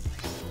something, I would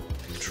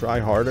try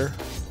harder.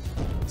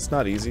 It's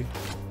not easy.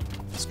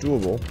 It's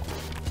doable.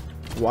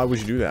 Why would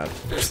you do that?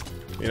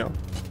 You know?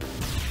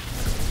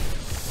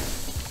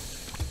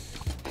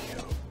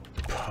 You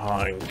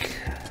punk.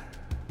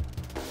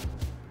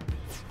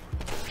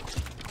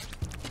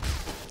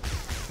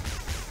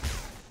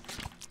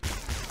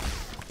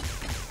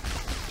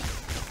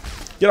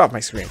 Get off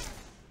my screen.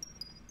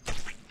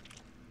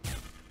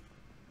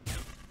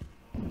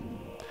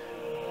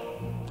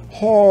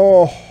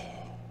 Oh.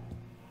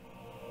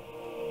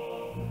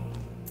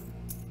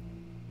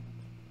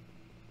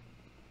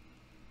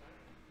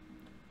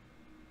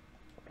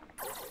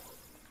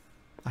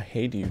 I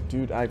hate you,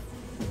 dude. I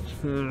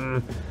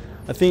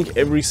think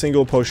every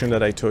single potion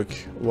that I took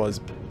was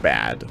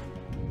bad.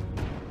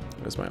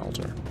 Where's my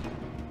altar?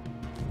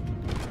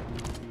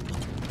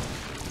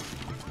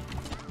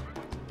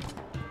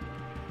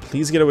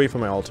 Please get away from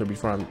my altar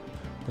until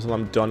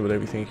I'm done with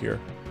everything here.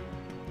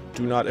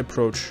 Do not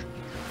approach.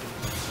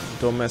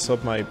 Don't mess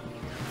up my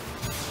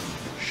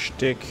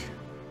shtick.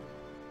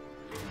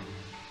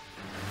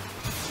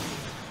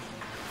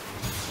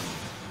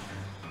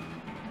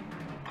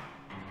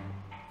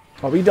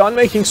 Are we done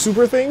making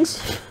super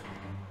things?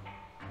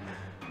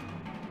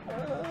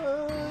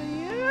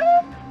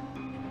 Yeah.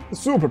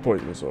 Super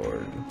poison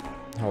sword.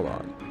 Hold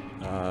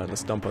on.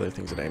 Let's dump other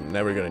things that I'm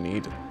never gonna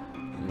need.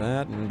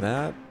 That and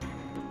that.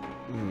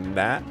 And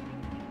that.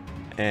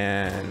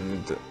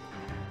 And...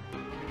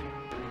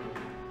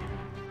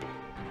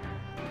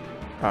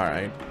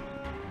 Alright.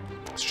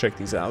 Let's check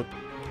these out.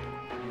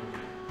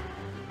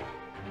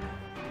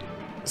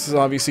 This is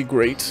obviously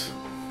great.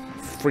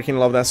 Freaking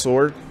love that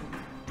sword.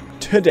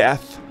 To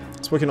death.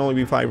 This one can only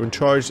be 5 when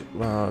charged.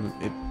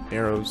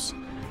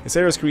 Its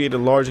arrows create a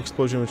large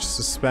explosion which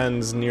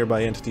suspends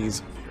nearby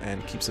entities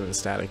and keeps them in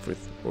static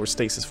or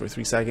stasis for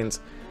 3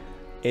 seconds.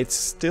 It's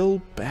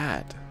still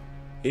bad.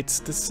 It's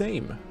the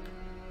same.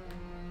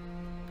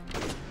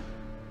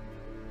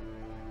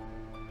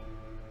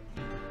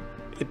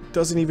 It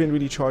doesn't even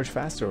really charge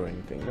faster or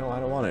anything. No,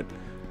 I don't want it.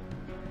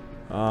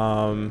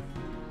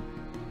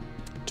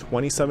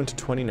 27 to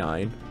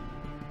 29.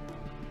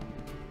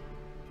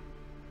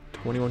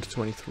 21 to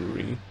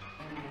 23.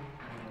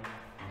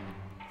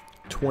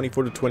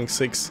 24 to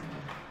 26.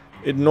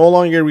 It no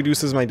longer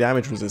reduces my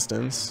damage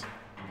resistance.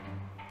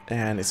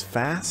 And it's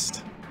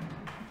fast.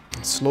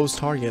 It slows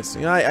targets.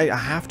 You know, I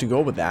have to go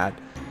with that.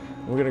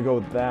 We're gonna go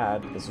with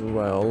that as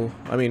well.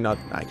 I mean, not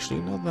actually,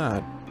 not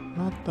that.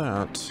 Not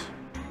that.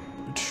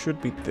 It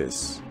should be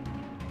this.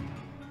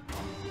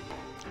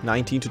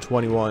 19 to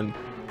 21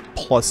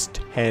 plus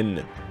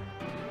 10.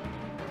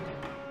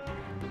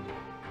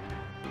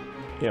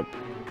 Yep.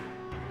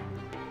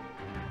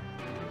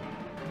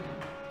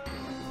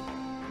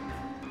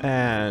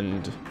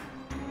 And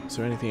is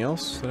there anything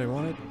else that I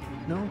wanted?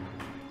 No?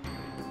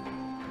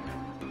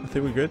 I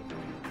think we're good.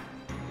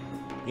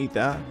 Eat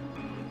that.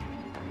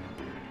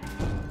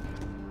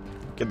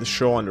 Get the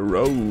show on the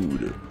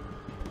road.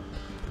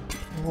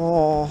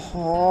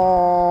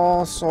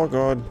 Oh, so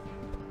good.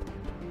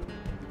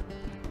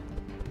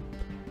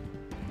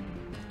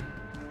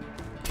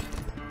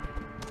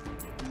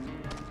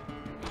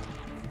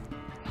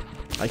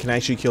 I can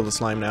actually kill the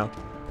slime now.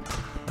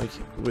 Like,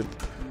 with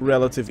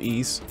relative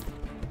ease.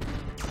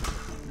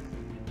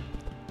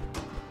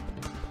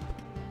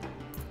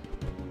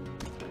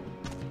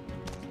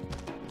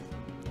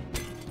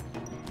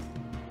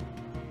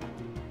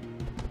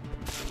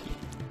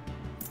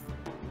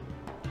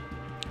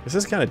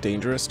 This is kind of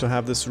dangerous to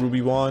have this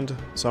ruby wand,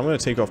 so I'm going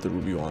to take off the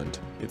ruby wand.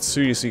 It's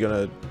seriously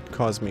going to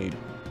cause me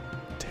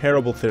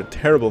terrible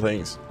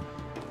things.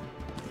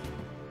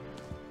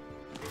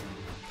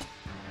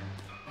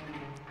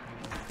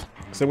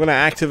 So I'm going to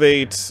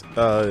activate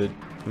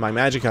my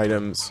magic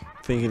items,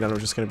 thinking that I'm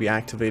just going to be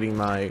activating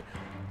my,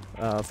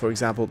 for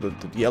example, the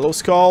yellow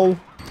skull.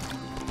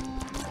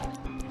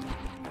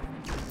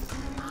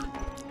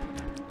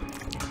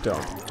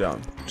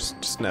 Don't.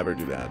 Just never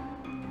do that.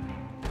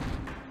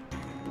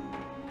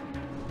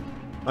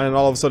 And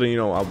all of a sudden, you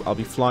know, I'll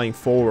be flying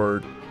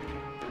forward,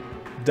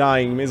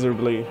 dying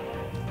miserably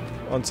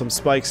on some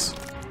spikes.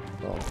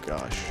 Oh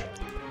gosh.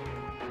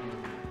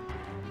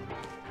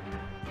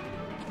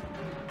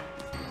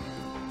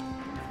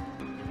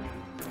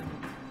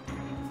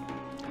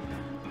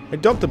 I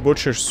dumped the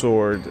butcher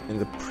sword in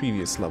the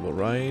previous level,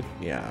 right?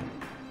 Yeah.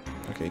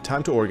 Okay,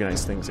 time to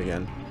organize things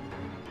again.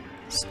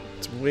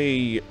 It's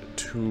way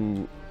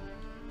too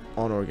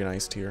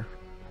unorganized here.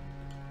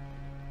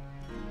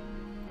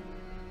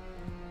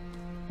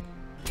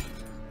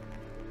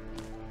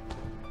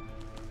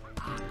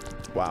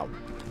 Wow.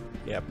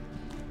 Yep.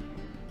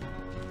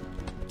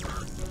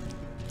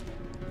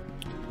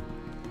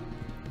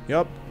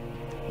 Yup.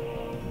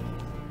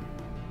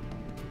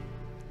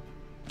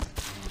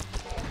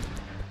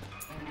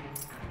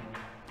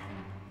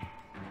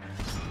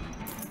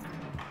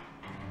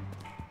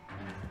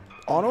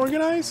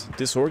 Unorganized?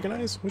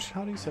 Disorganized?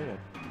 How do you say it?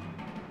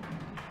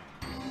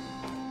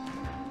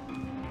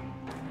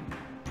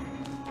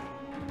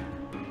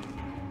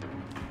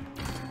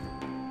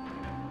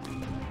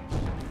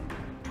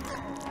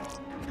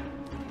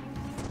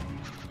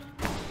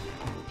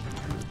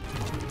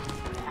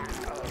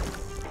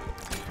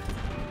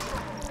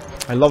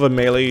 I love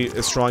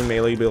a strong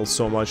melee build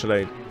so much that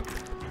I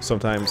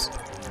sometimes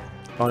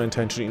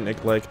unintentionally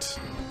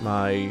neglect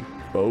my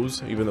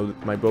bows, even though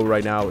my bow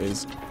right now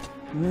is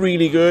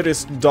really good.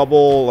 It's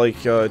double, like,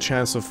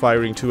 chance of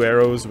firing 2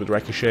 arrows with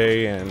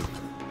ricochet, and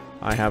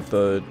I have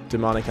the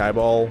demonic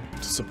eyeball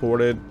to support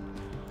it.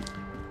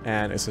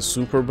 And it's a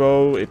super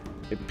bow. It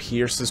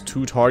pierces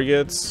 2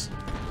 targets.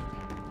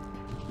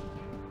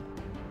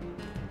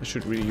 I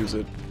should really use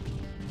it.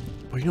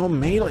 But you know,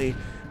 melee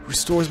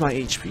restores my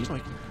HP.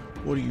 Like,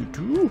 what do you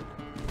do?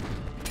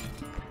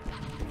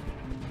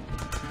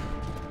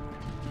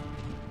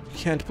 You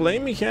can't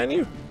blame me, can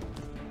you?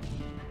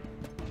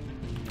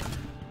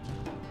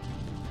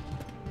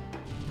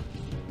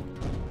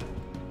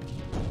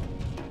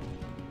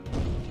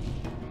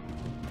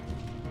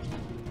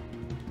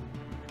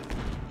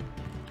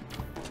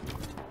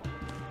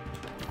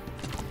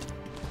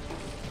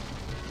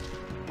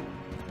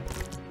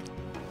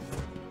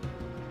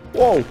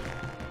 Whoa!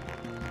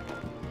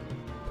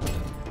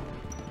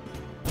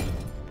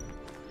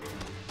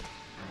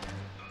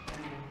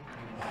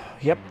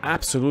 Yep,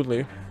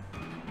 absolutely.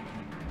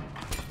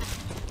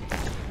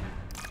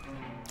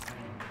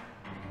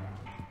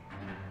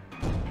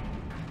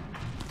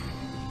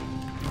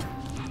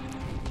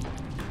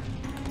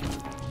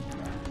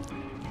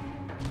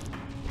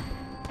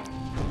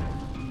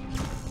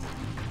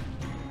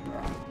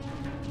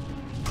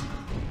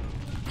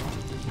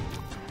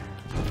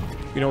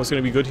 You know what's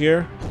gonna be good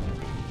here?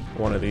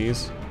 One of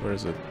these. Where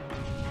is it?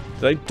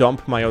 Did I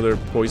dump my other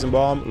poison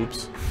bomb?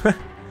 Oops.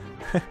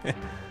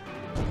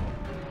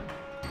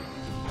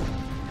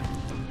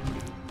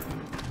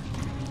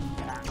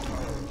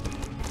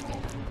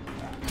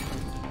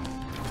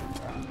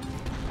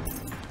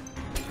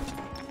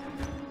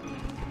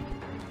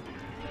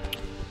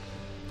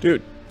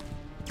 Dude,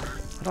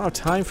 I don't have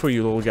time for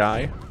you, little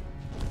guy.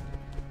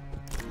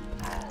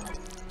 I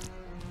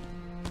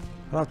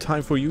don't have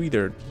time for you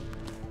either,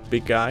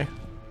 big guy.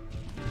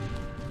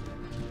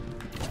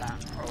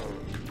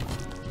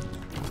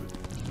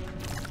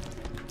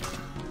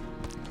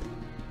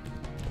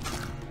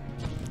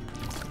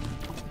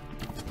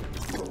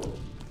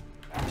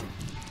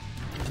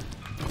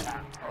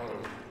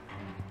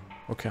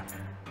 Okay.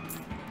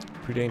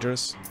 Pretty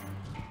dangerous.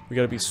 We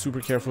gotta be super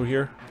careful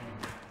here.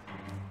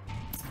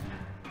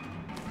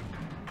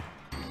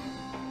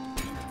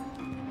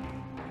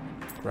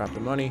 Grab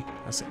the money.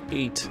 That's an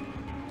 8.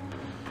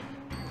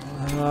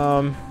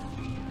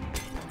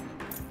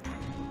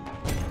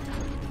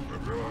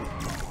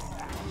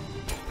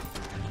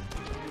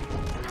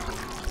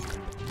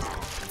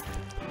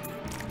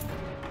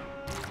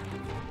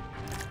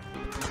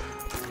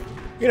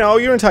 You know,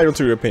 you're entitled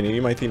to your opinion.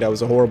 You might think that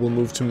was a horrible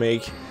move to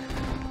make.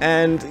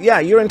 And yeah,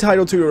 you're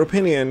entitled to your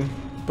opinion.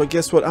 But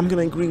guess what? I'm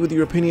gonna agree with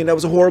your opinion. That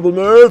was a horrible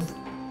move.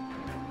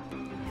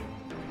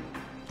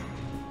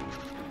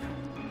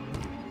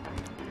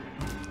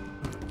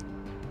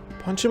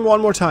 Punch him one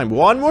more time.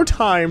 One more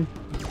time.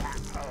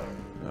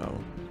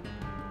 No.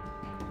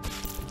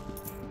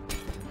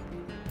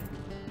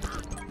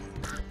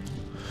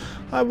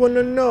 I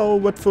wanna know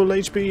what full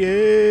HP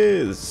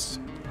is.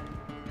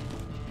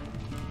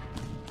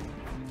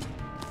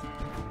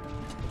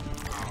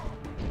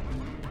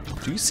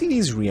 Do you see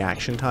these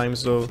reaction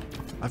times though?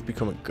 I've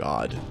become a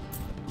god.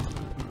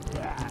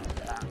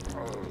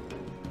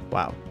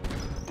 Wow.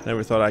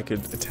 Never thought I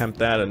could attempt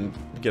that and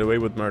get away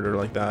with murder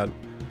like that.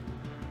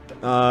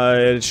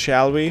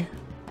 Shall we?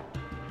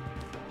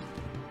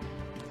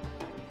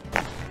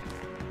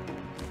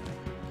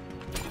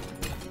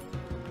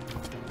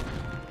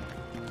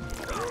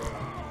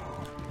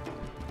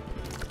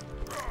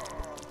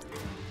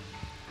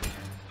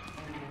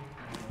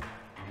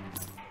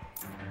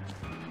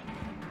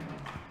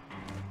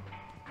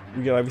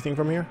 We get everything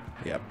from here?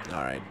 Yep,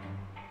 alright.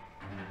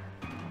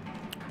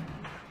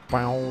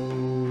 Wow.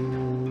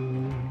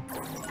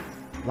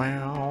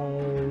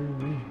 Wow.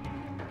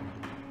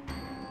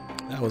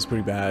 That was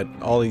pretty bad.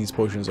 All these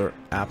potions are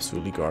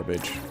absolutely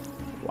garbage.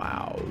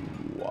 Wow.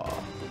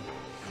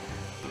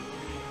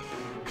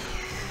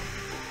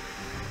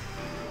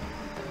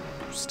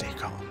 Stay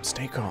calm.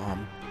 Stay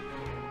calm.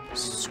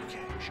 It's okay.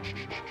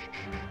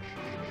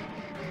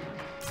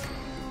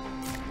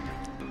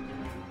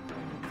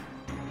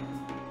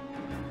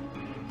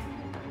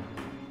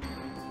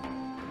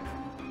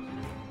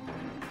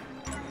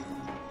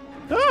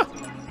 Ah!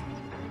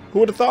 Who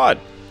would have thought?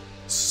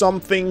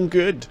 Something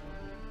good.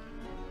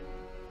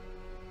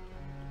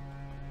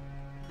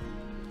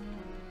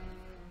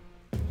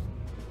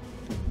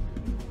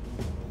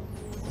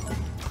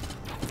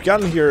 We've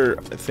gotten here,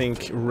 I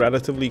think,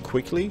 relatively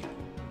quickly.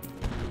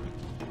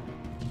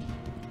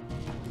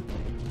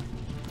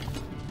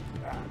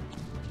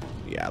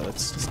 Yeah,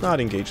 let's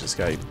not engage this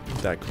guy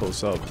that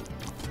close up.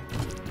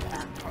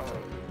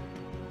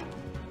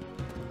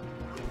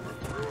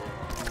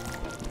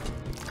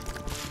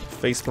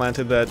 Face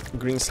planted that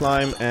green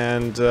slime,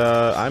 and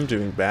I'm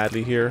doing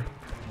badly here.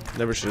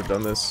 Never should have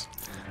done this.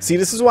 See,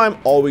 this is why I'm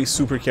always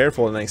super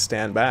careful and I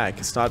stand back.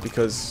 It's not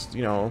because,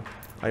 you know,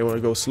 I want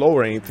to go slow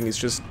or anything. It's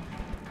just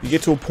you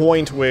get to a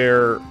point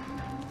where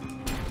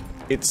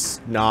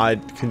it's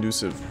not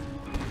conducive.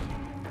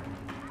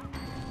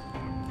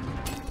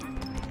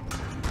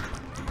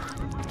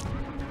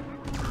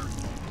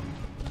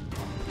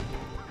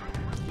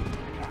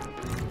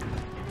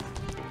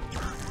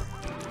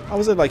 I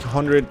was at like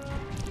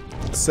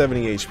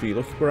 170 HP.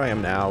 Look where I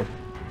am now.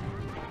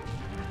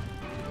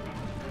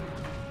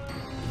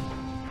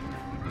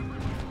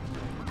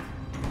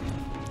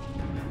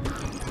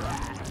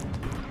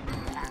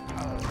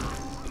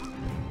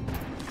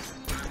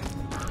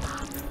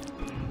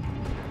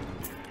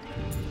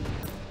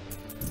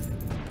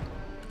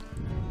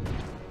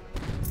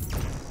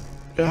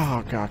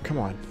 Oh god, come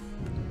on.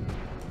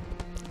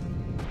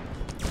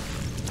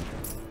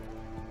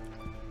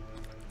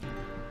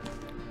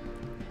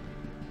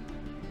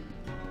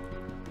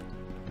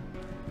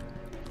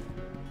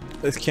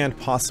 This can't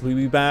possibly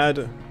be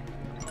bad.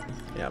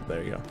 Yeah,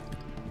 there you go.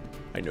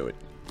 I knew it.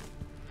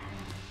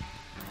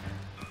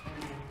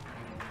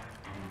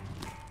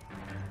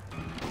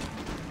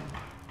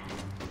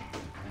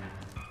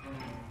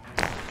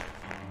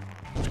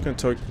 Just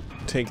gonna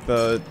take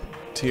the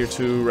tier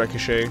 2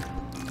 ricochet.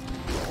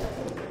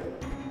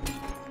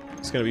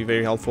 It's gonna be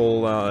very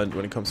helpful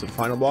when it comes to the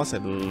final boss,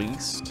 at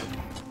least.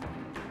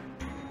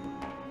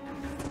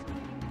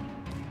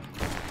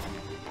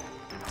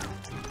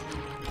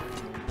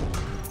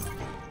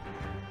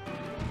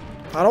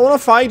 I don't want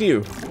to fight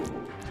you.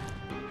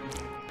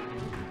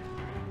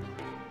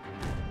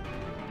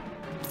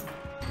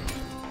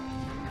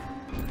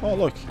 Oh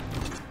look,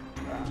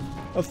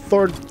 a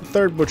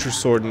third butcher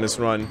sword in this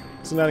run.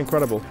 Isn't that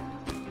incredible?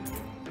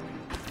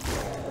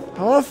 I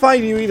don't want to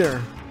fight you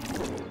either.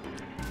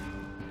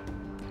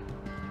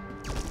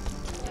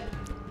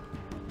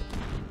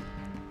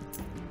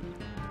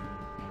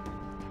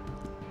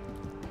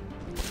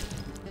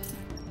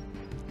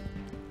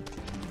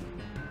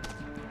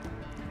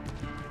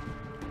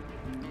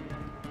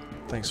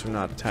 Thanks for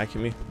not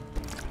attacking me.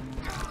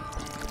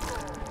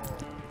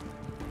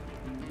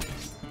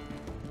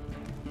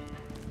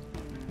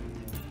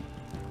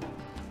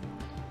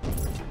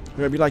 You're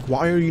gonna be like,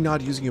 why are you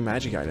not using your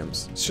magic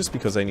items? It's just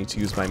because I need to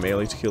use my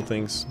melee to kill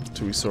things,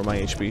 to restore my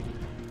HP.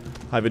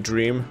 I have a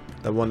dream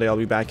that one day I'll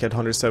be back at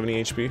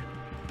 170 HP.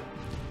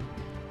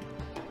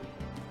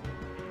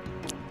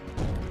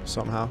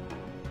 Somehow.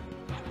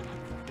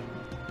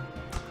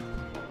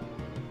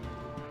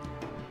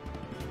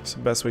 What's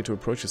the best way to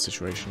approach a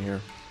situation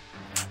here?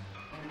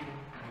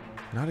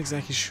 Not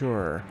exactly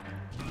sure.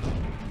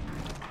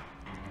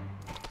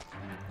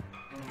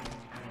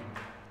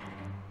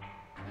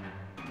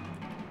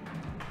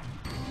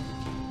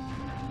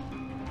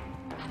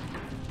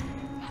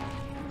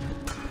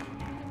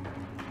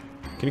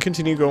 Can you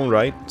continue going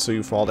right so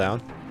you fall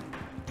down?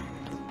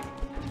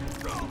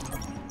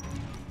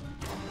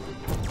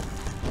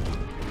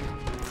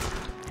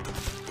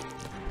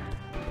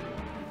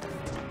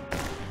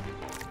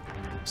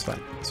 It's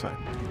fine. It's fine.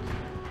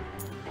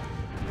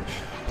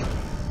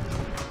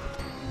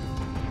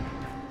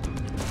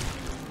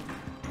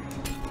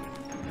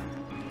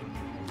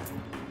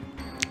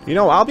 You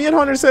know, I'll be at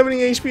 170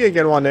 HP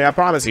again one day, I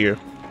promise you.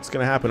 It's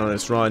gonna happen on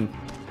this run.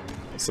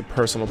 It's a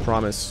personal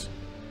promise.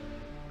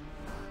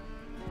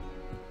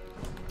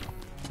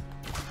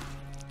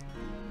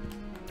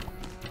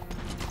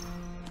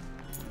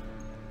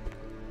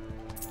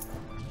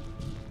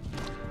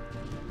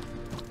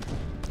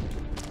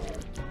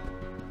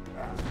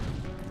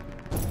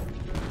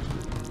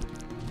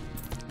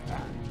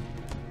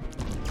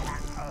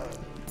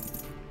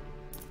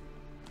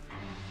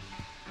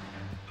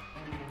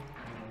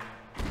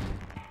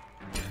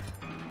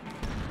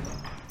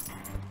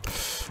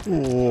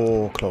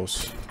 Oh,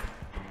 close.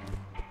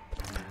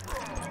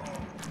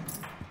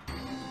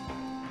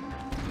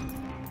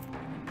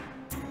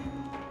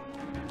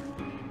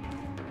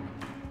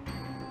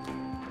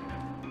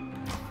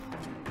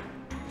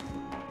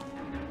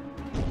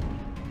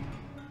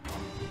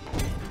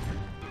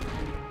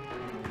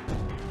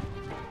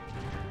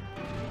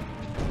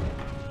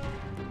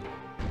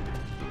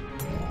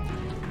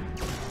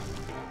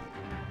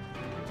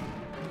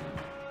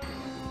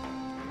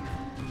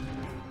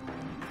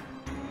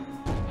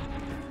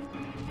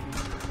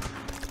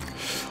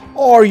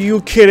 Are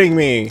you kidding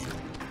me?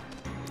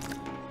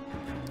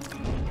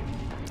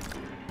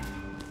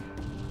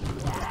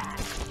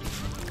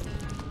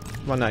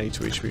 I'm on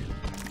 92 HP.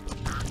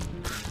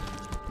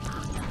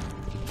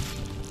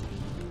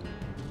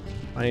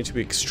 I need to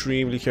be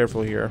extremely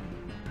careful here.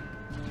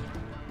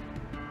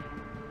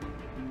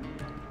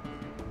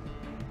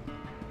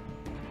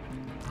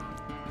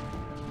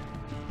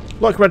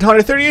 Look, we're at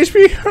 130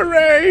 HP!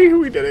 Hooray!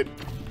 We did it!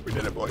 We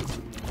did it, boys.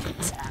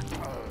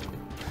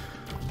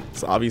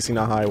 It's obviously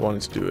not how I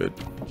wanted to do it.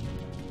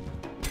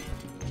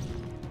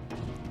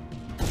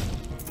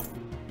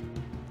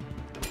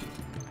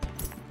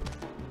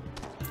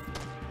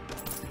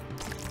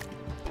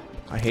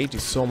 I hate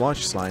you so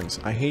much, slimes.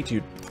 I hate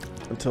you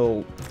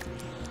until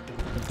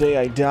the day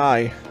I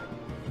die.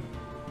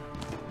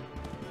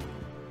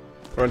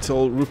 Or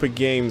until Rupeck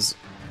Games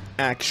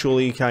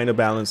actually kind of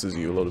balances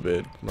you a little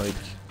bit. Like,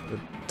 the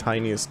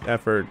tiniest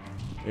effort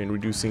in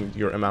reducing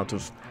your amount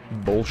of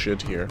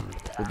bullshit here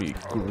would be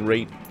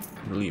great.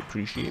 Really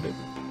appreciate it.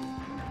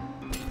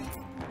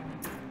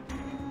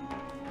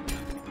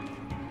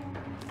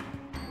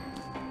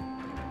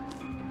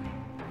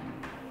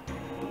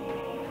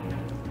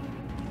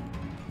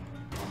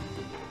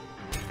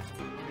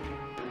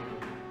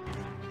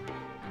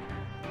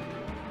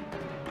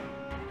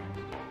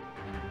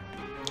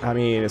 I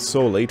mean, it's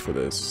so late for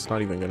this. It's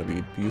not even gonna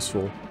be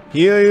useful.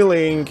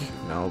 Healing!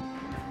 No.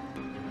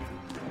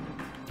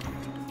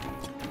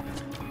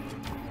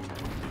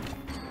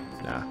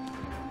 Nah.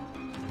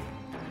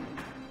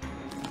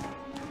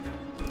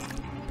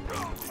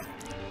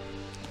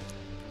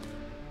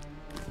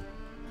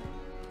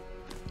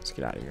 Let's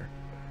get out of here.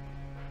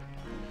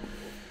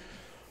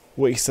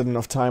 Wasted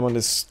enough time on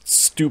this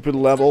stupid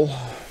level.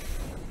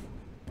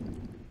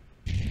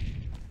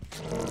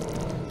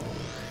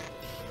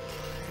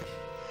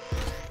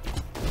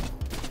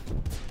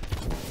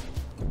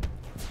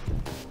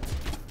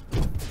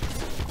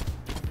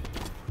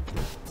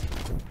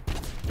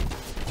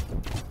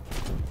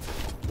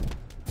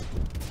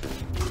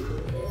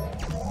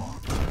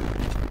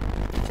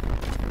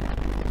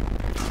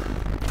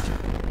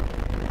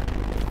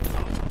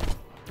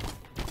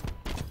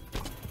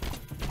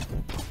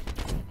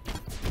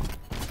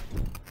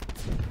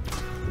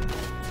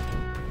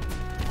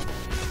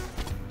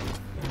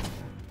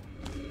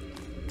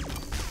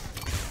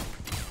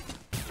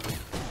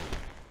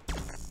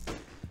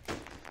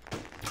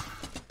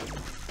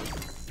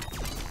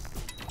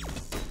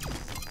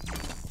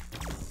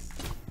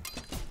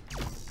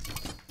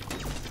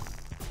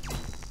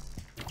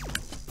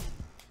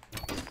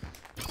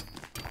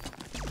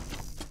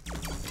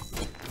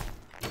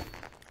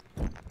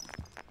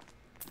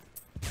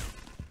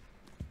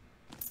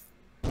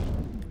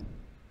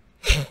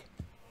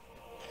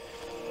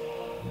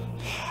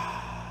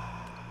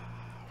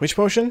 Which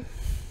potion?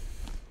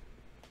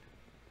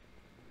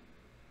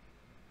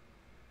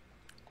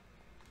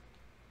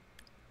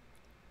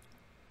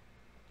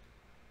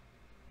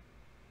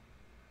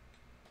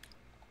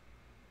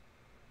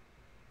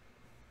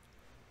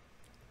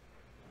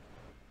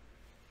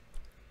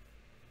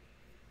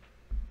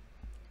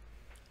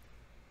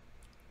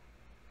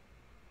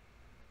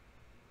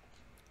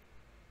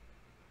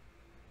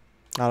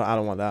 I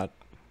don't want that.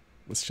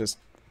 It's just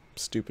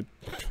stupid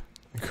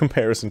in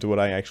comparison to what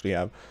I actually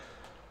have.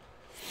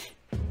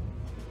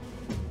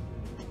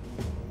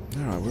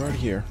 Alright, we're right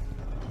here.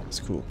 It's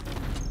cool.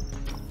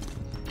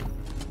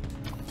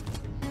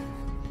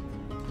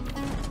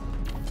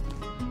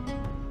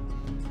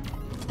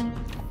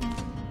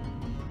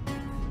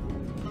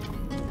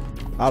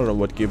 I don't know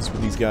what gives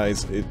with these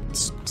guys.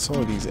 It's some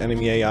of these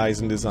enemy AIs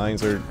and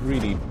designs are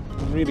really,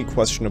 really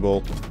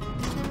questionable.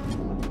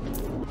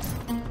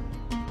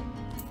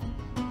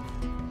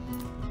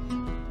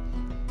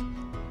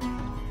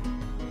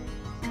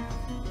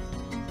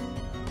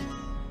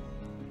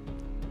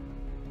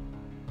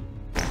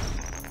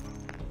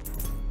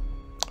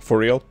 For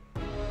real?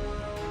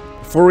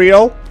 For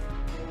real?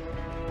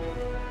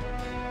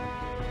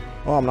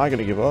 Oh, I'm not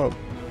gonna give up.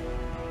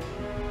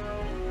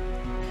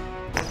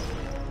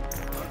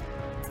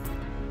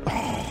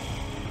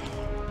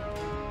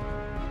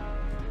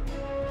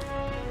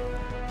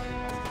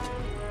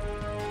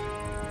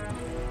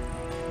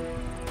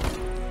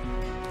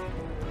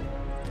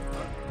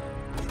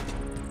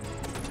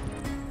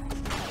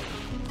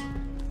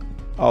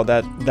 Oh,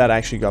 that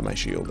actually got my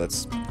shield.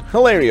 That's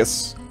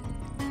hilarious.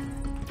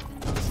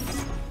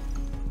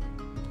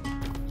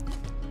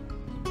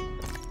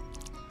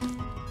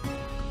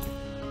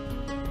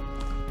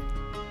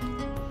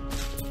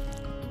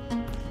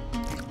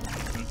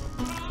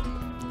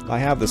 I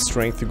have the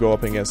strength to go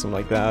up against him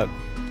like that.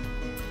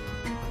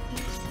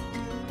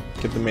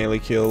 Get the melee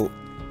kill,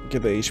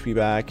 get the HP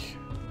back.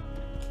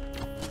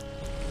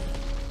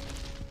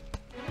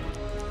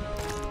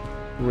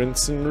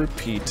 Rinse and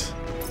repeat.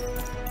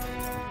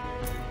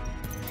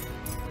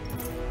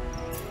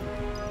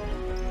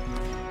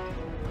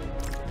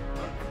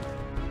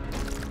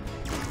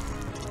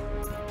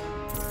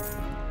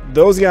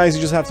 Those guys,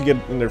 you just have to get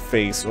in their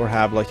face or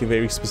have like a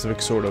very specific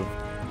sort of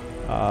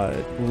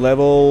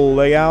level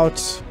layout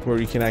where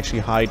you can actually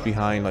hide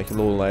behind like a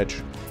little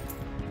ledge.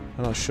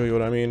 And I'll show you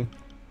what I mean.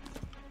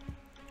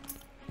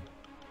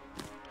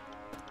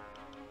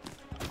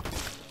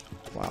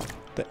 Wow.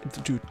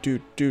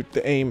 Dude,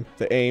 the aim.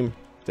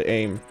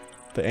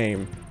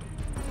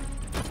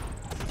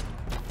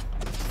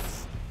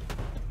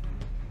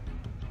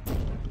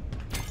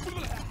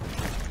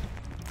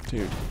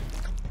 Dude.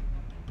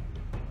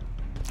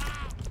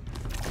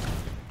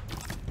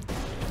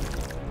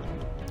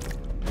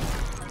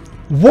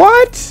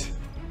 What?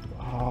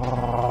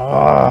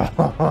 I'm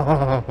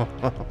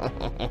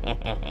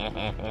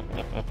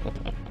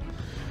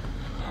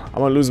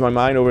gonna lose my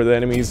mind over the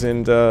enemies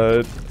in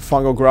the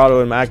Fungal Grotto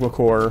and Magma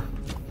Core.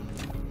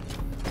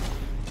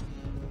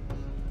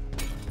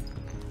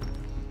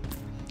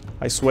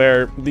 I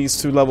swear, these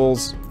two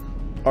levels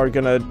are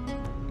gonna,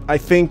 I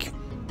think,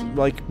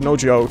 like, no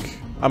joke,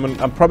 I'm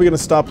probably gonna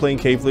stop playing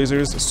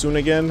Caveblazers soon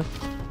again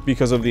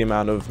because of the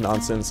amount of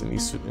nonsense in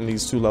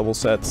these two level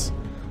sets.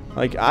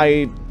 Like,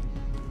 I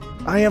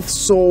have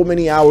so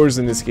many hours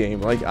in this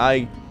game. Like,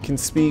 I can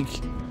speak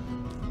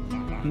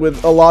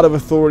with a lot of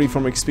authority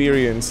from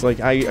experience. Like,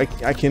 I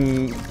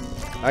can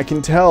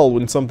tell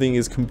when something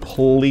is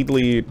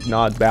completely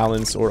not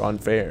balanced or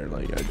unfair.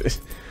 Like,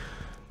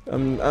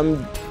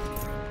 I'm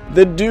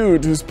the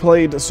dude who's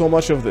played so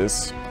much of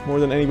this, more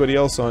than anybody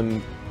else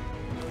on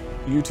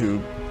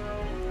YouTube.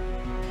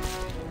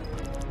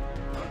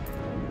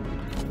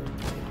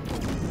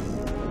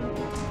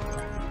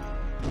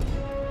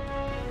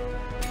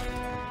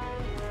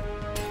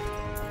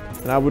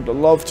 And I would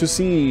love to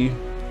see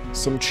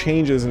some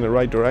changes in the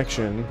right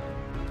direction.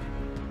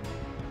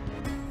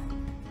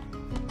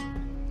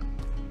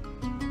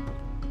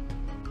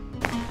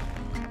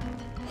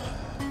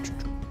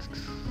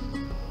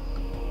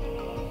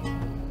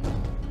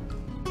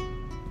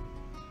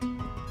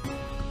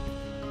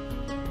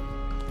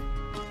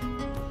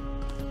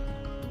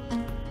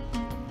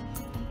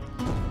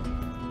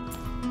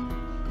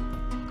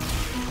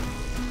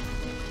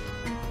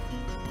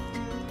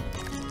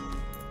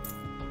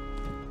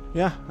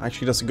 Yeah,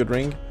 actually that's a good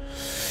ring.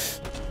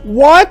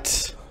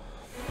 What?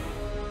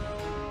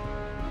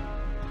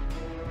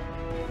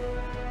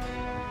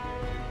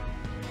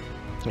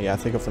 Yeah,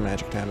 think of the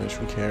magic damage,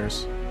 who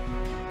cares?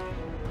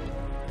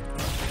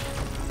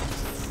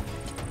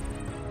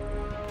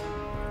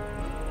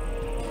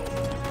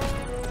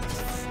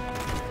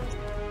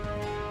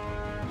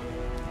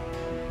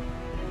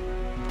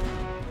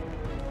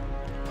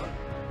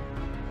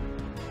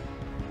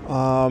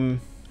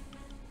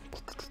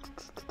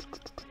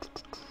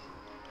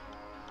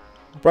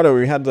 Brother,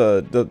 we had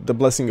the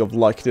blessing of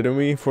luck, didn't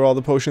we, for all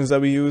the potions that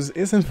we use?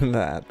 Isn't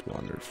that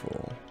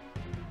wonderful?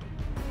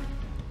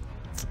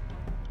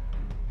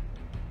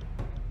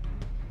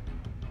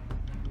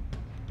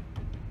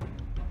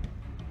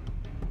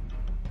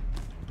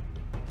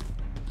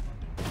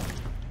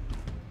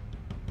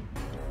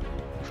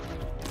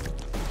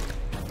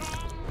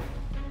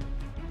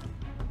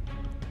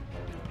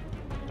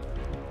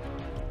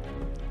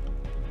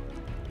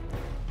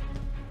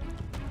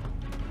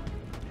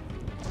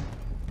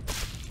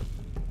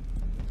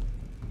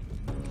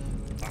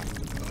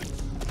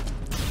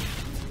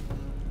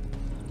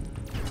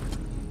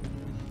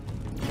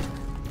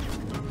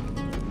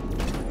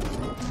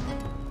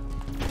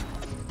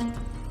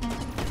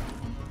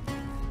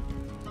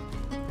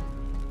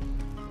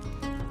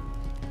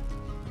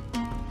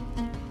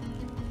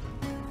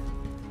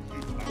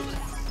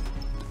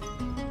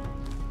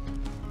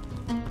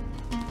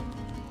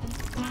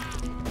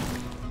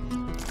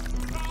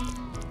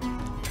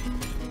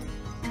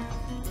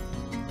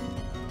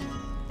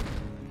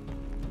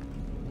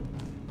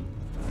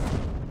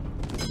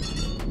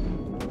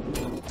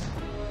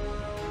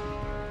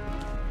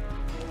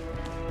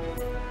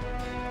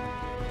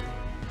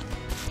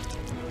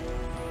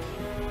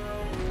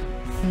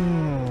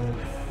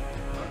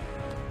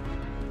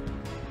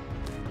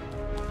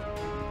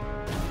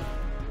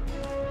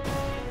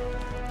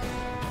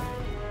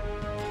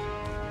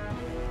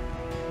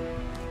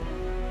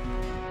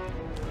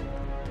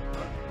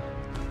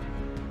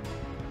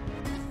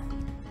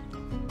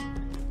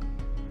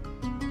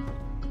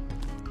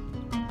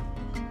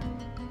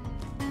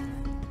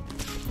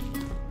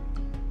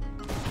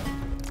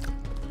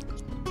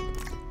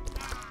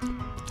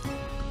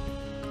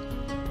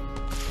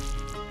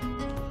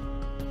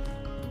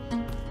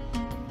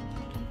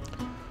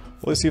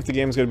 Let's see if the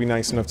game's gonna be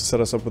nice enough to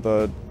set us up with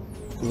a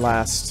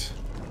last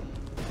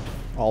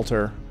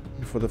altar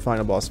before the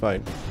final boss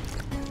fight.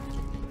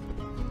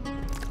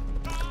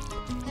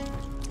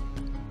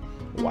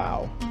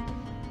 Wow.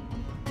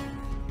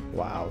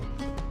 Wow.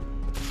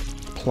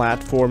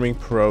 Platforming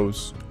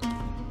pros.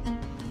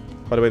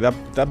 By the way,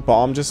 that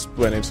bomb just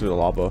went into the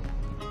lava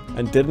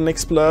and didn't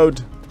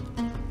explode.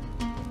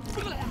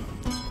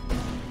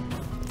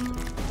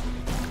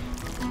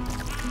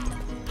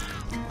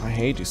 I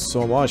hate you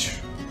so much.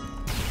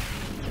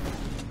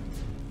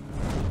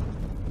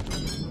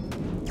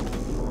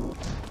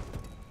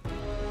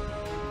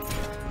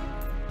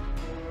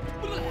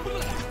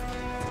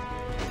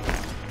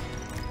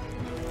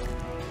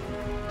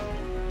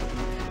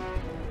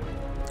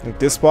 Like,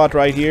 this spot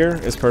right here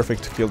is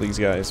perfect to kill these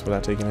guys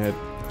without taking a hit.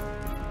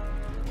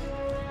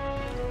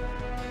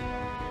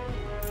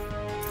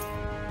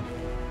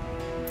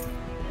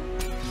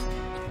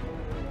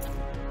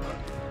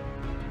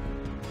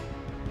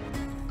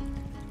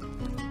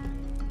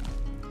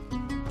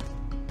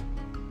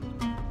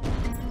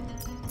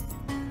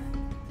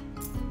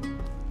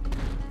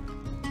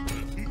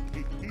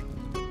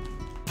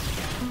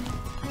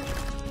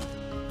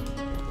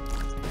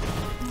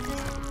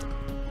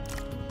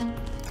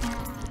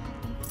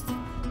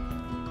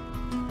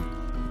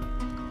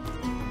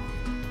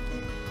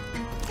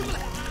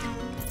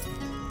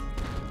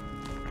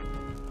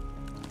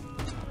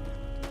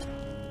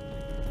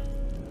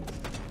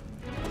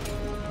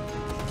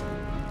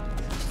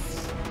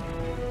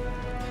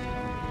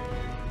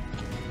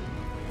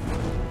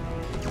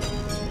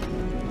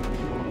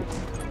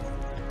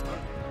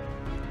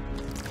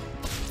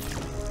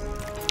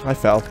 I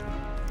fell.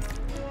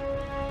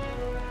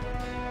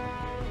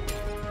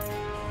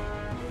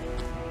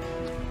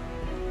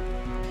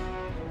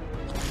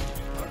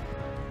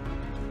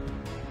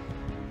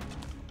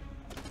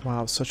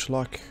 Wow, such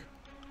luck.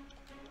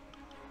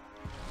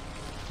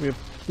 We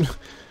have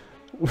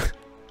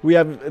we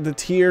have the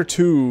tier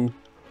 2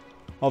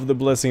 of the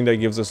blessing that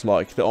gives us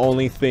luck. The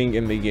only thing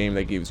in the game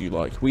that gives you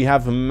luck. We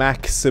have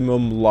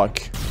maximum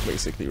luck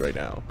basically right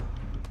now.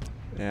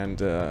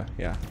 And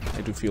yeah,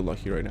 I do feel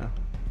lucky right now.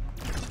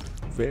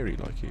 Very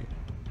lucky.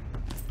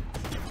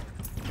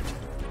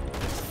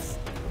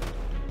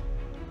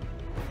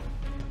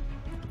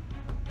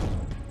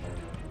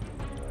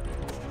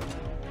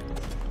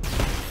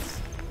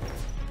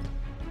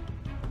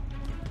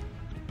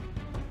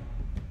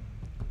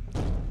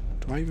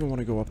 Do I even want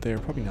to go up there?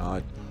 Probably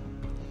not.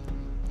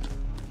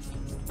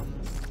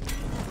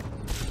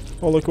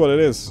 Oh, look what it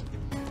is.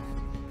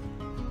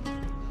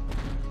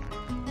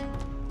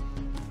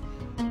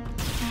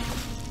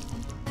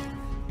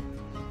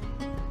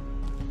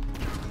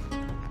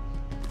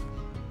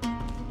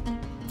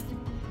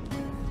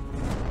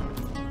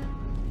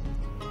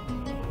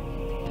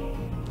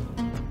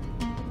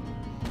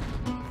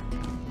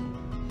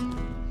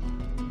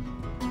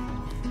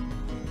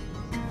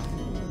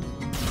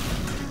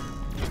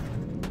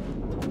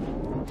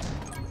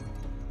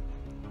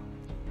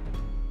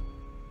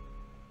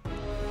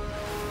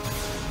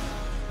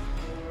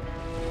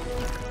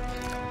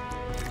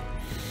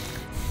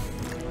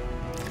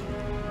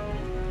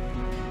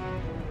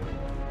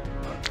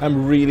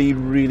 I'm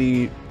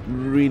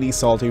really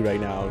salty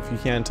right now. If you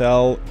can't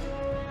tell,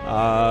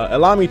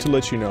 allow me to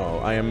let you know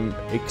I am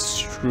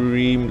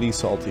extremely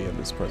salty at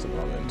this present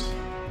moment.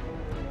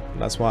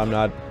 And that's why I'm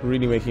not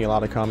really making a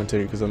lot of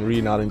commentary, because I'm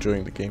really not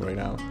enjoying the game right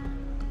now.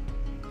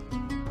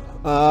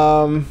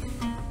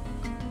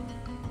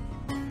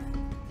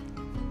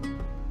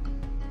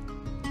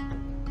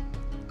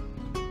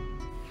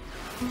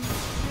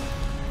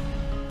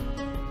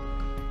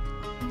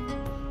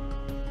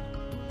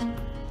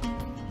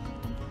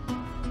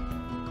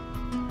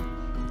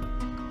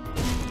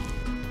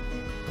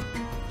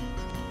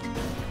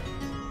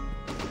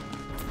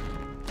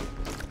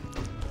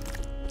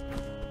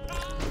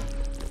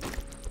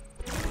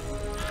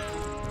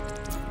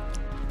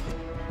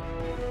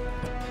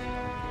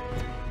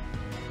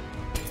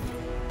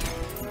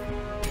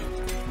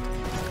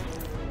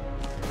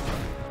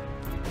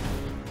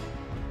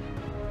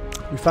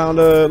 We found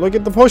a... Look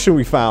at the potion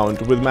we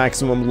found with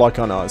maximum luck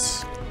on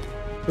us.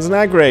 Isn't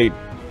that great?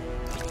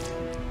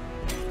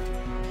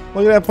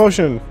 Look at that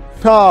potion.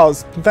 Oh,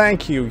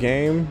 thank you,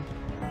 game.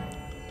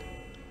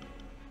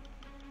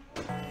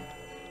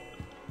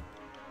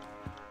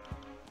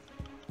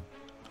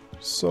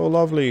 So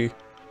lovely.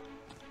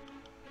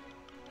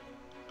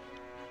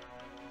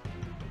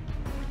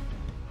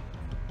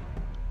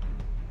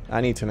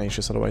 I need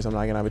Tenacious, otherwise I'm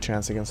not gonna have a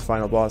chance against the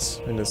final boss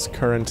in this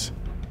current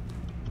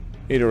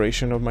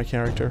iteration of my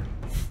character.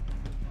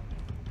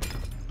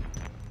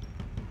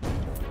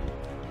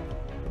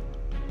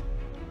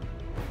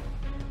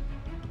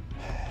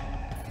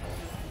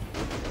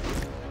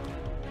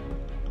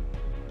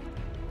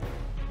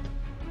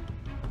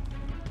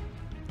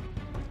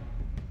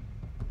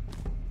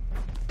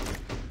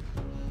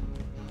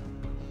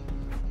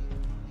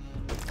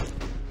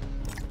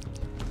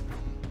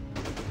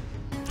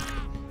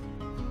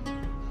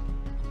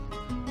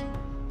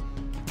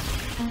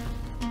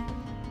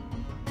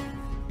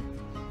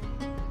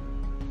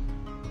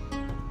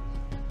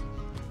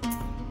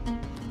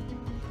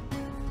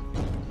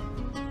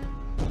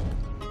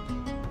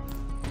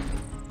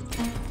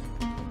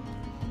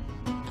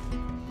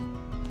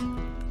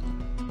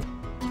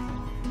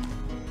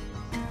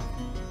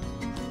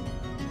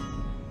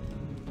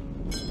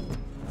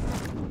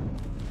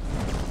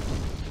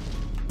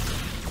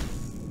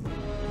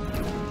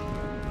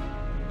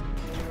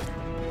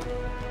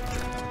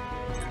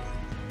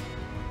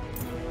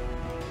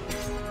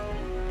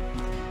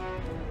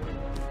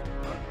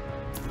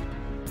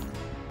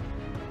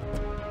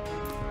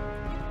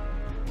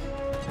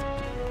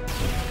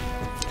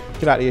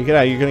 Get out of here, get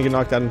out of here. You're gonna get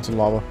knocked out into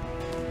lava.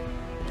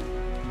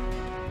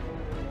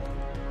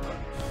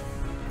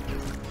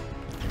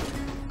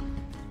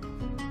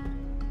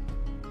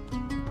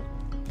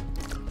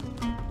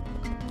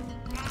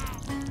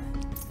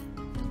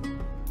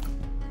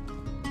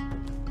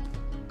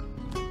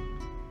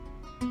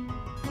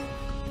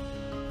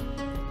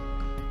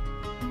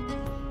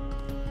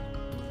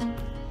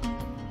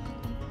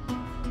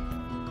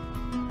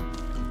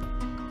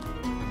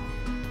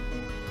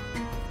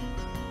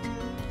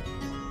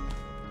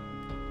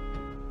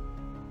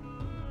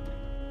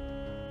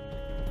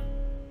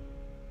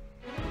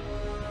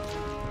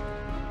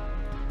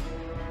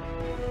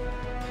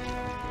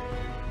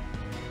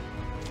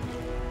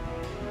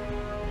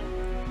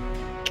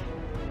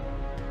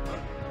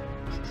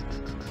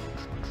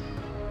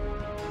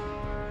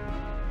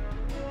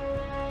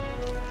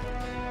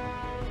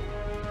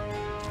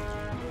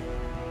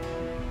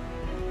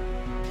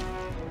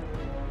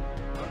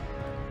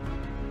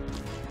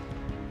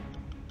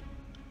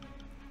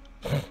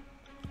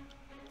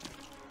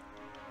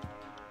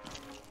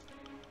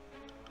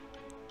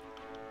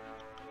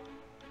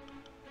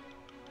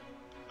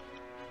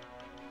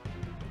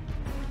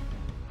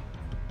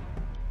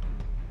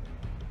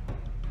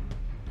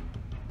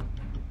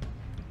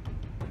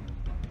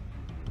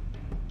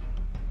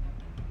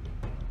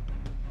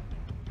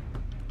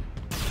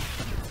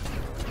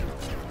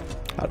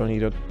 I don't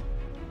need it.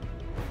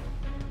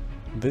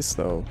 This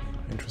though,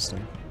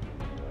 interesting.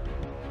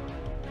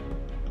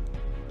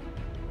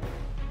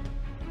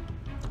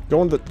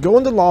 Go in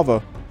the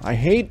lava. I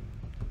hate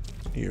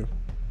you.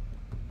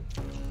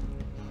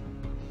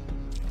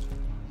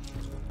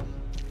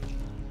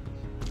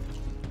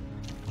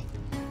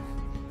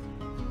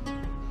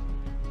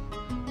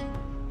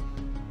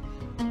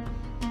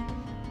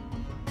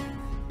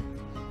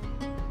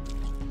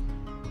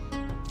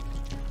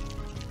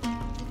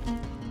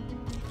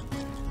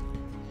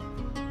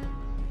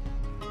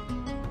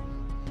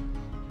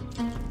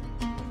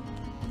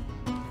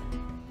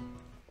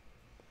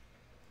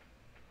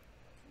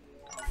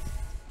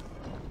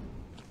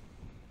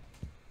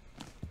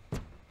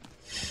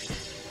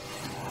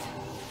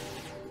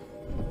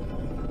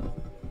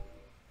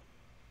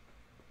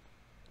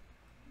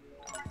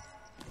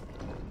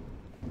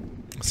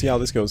 See how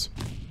this goes.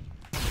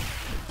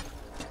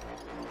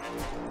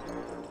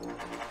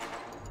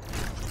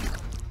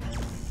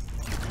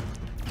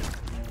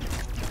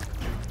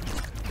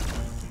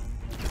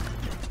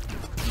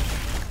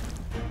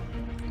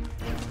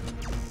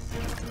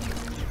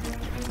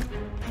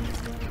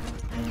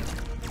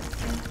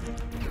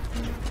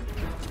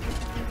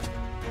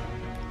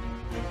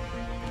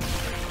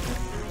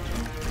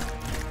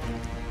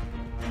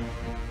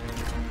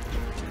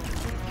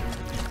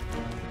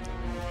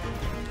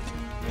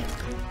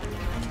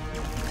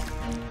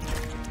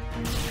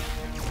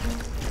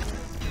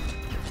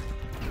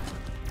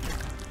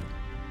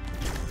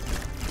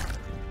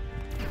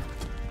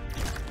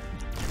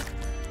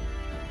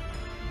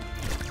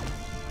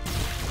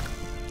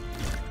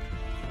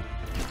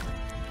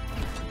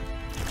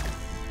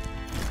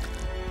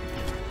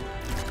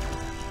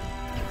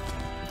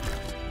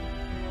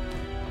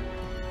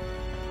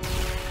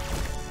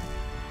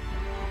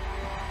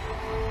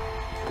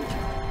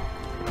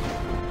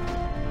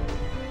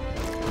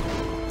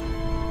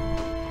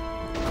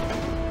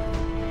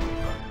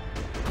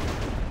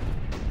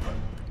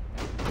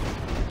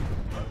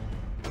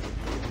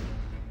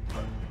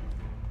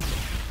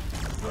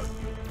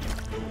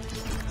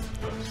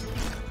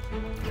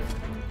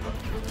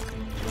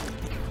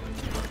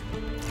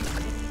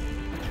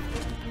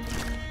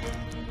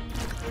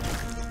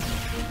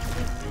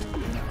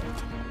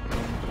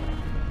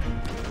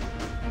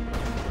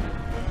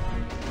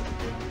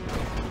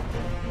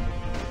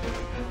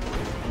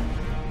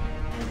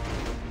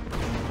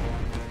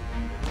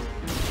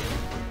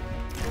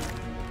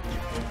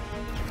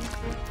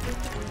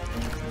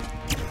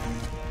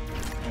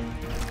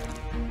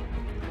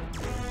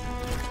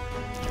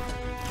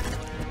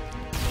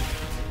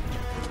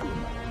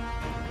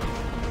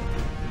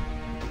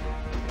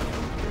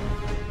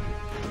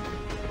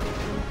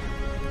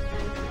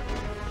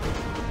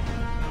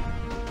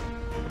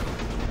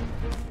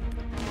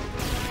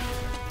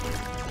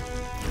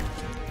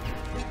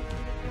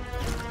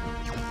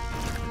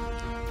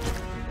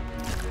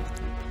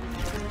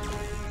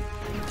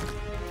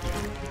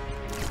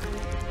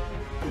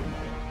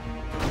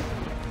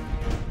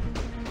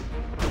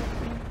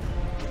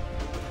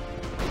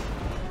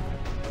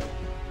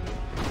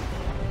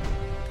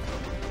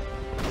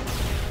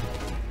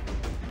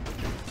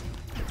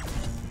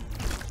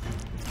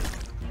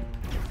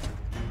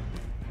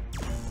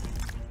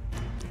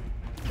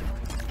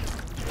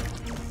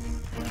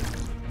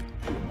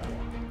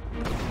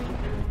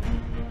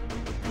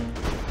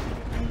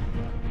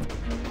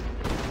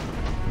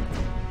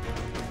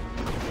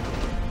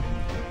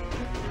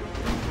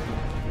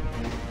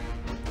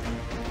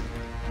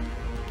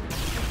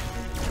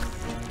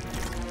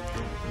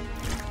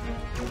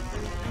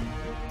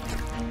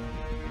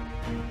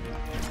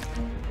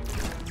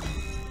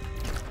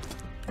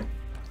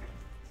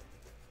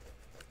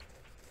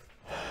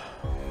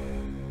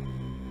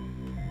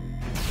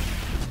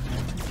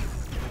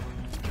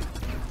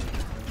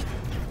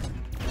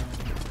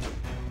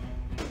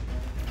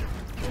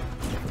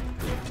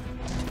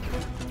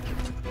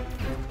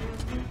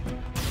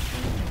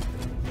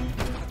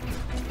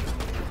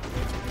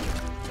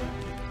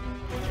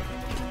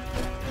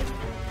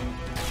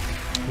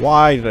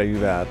 Why did I do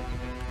that?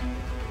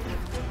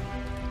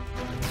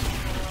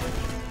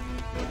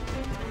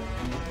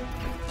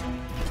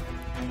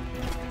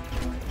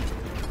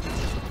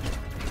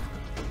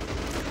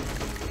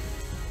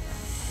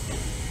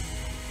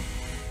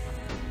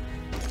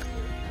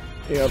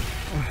 Yep.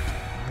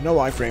 No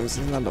iframes,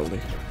 isn't that lovely?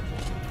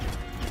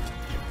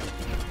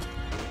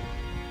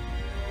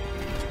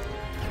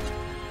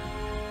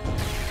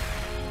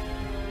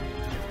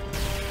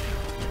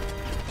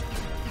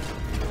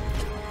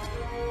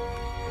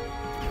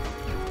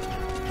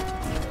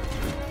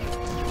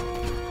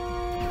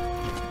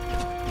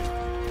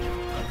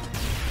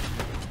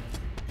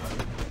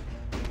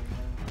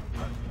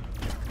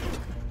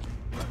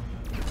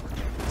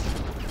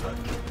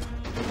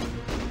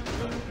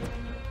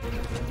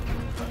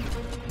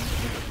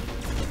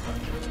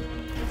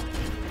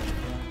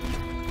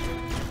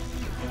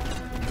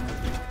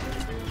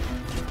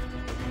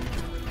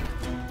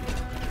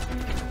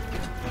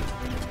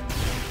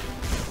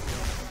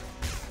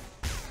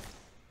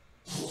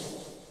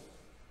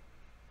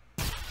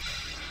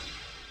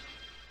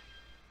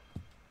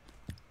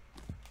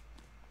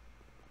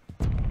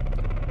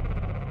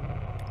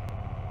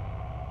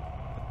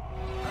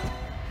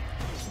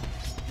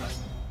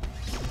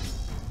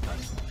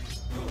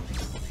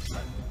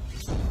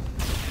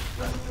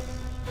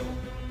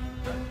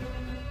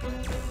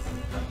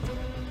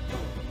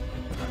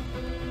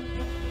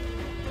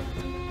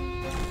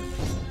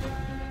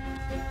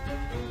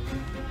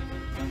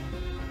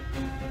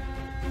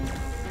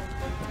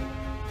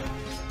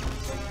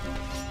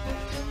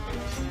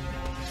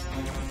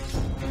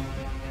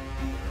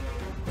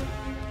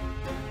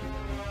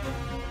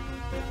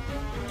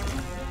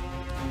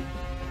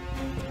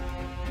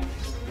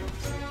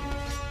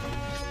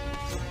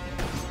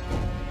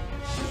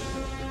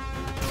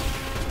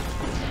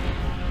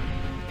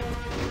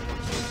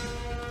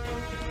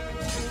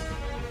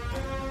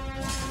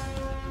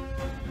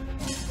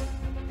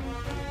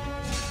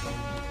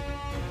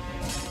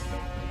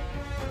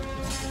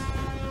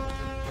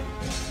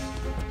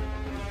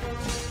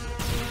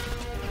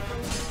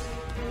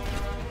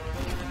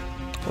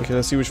 Okay,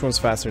 let's see which one's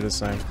faster this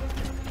time.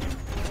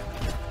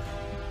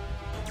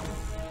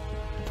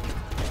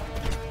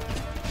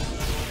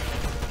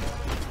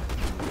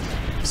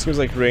 Seems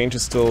like range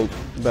is still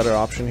a better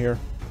option here.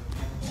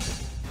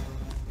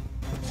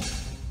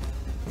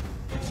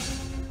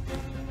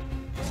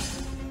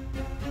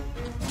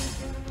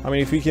 I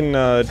mean, if we can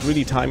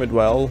really time it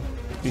well,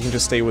 we can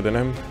just stay within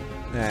him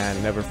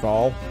and never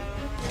fall.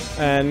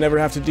 And never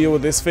have to deal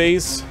with this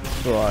phase,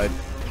 but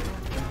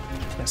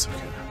that's okay.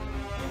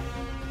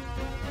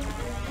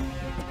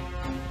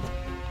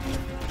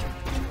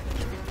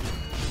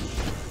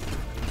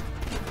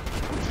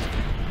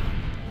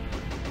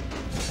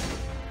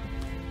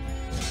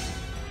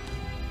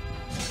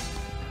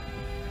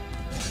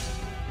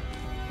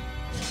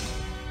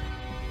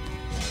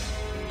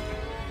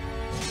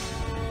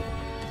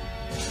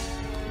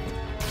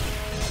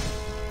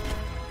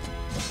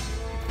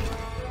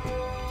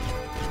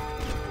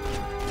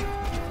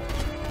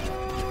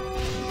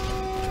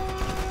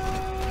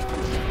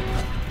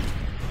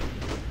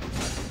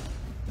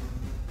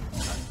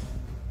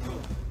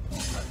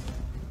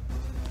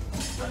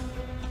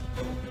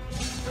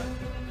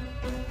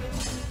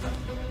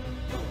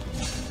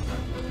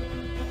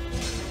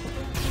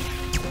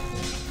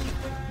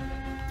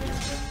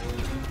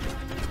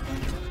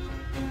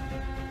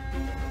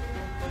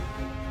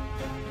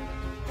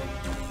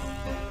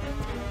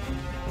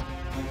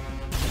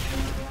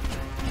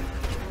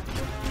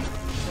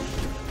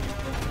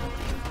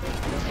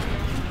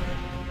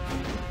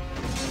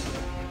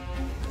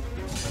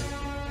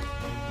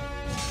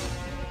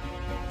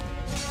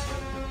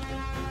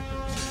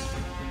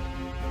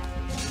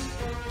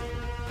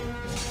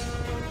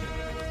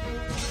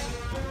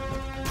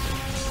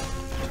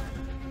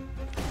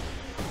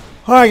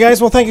 Alright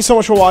guys, well thank you so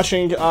much for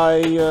watching.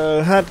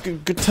 I had a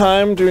good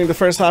time during the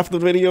first half of the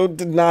video,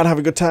 did not have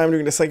a good time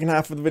during the second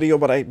half of the video,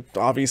 but I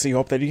obviously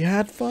hope that you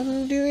had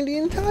fun during the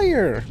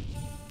entire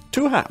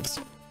two halves,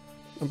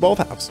 both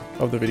halves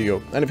of the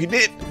video. And if you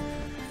did,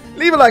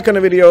 leave a like on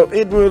the video,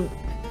 it would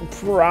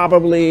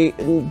probably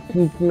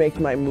make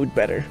my mood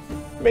better.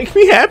 Make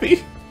me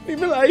happy.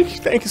 Leave a like.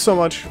 Thank you so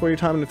much for your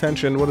time and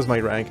attention. What is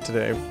my rank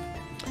today?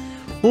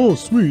 Oh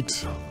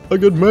sweet, I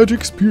got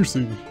magic's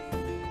piercing.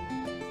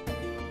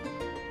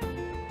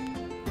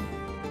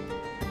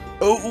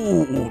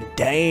 Oh,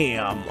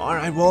 damn.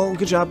 Alright, well,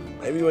 good job,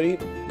 everybody.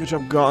 Good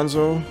job,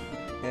 Gonzo.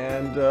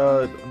 And,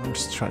 I'm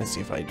just trying to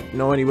see if I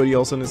know anybody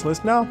else on this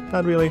list. No,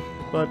 not really.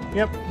 But,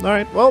 yep.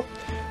 Alright, well,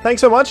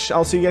 thanks so much.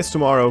 I'll see you guys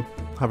tomorrow.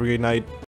 Have a great night.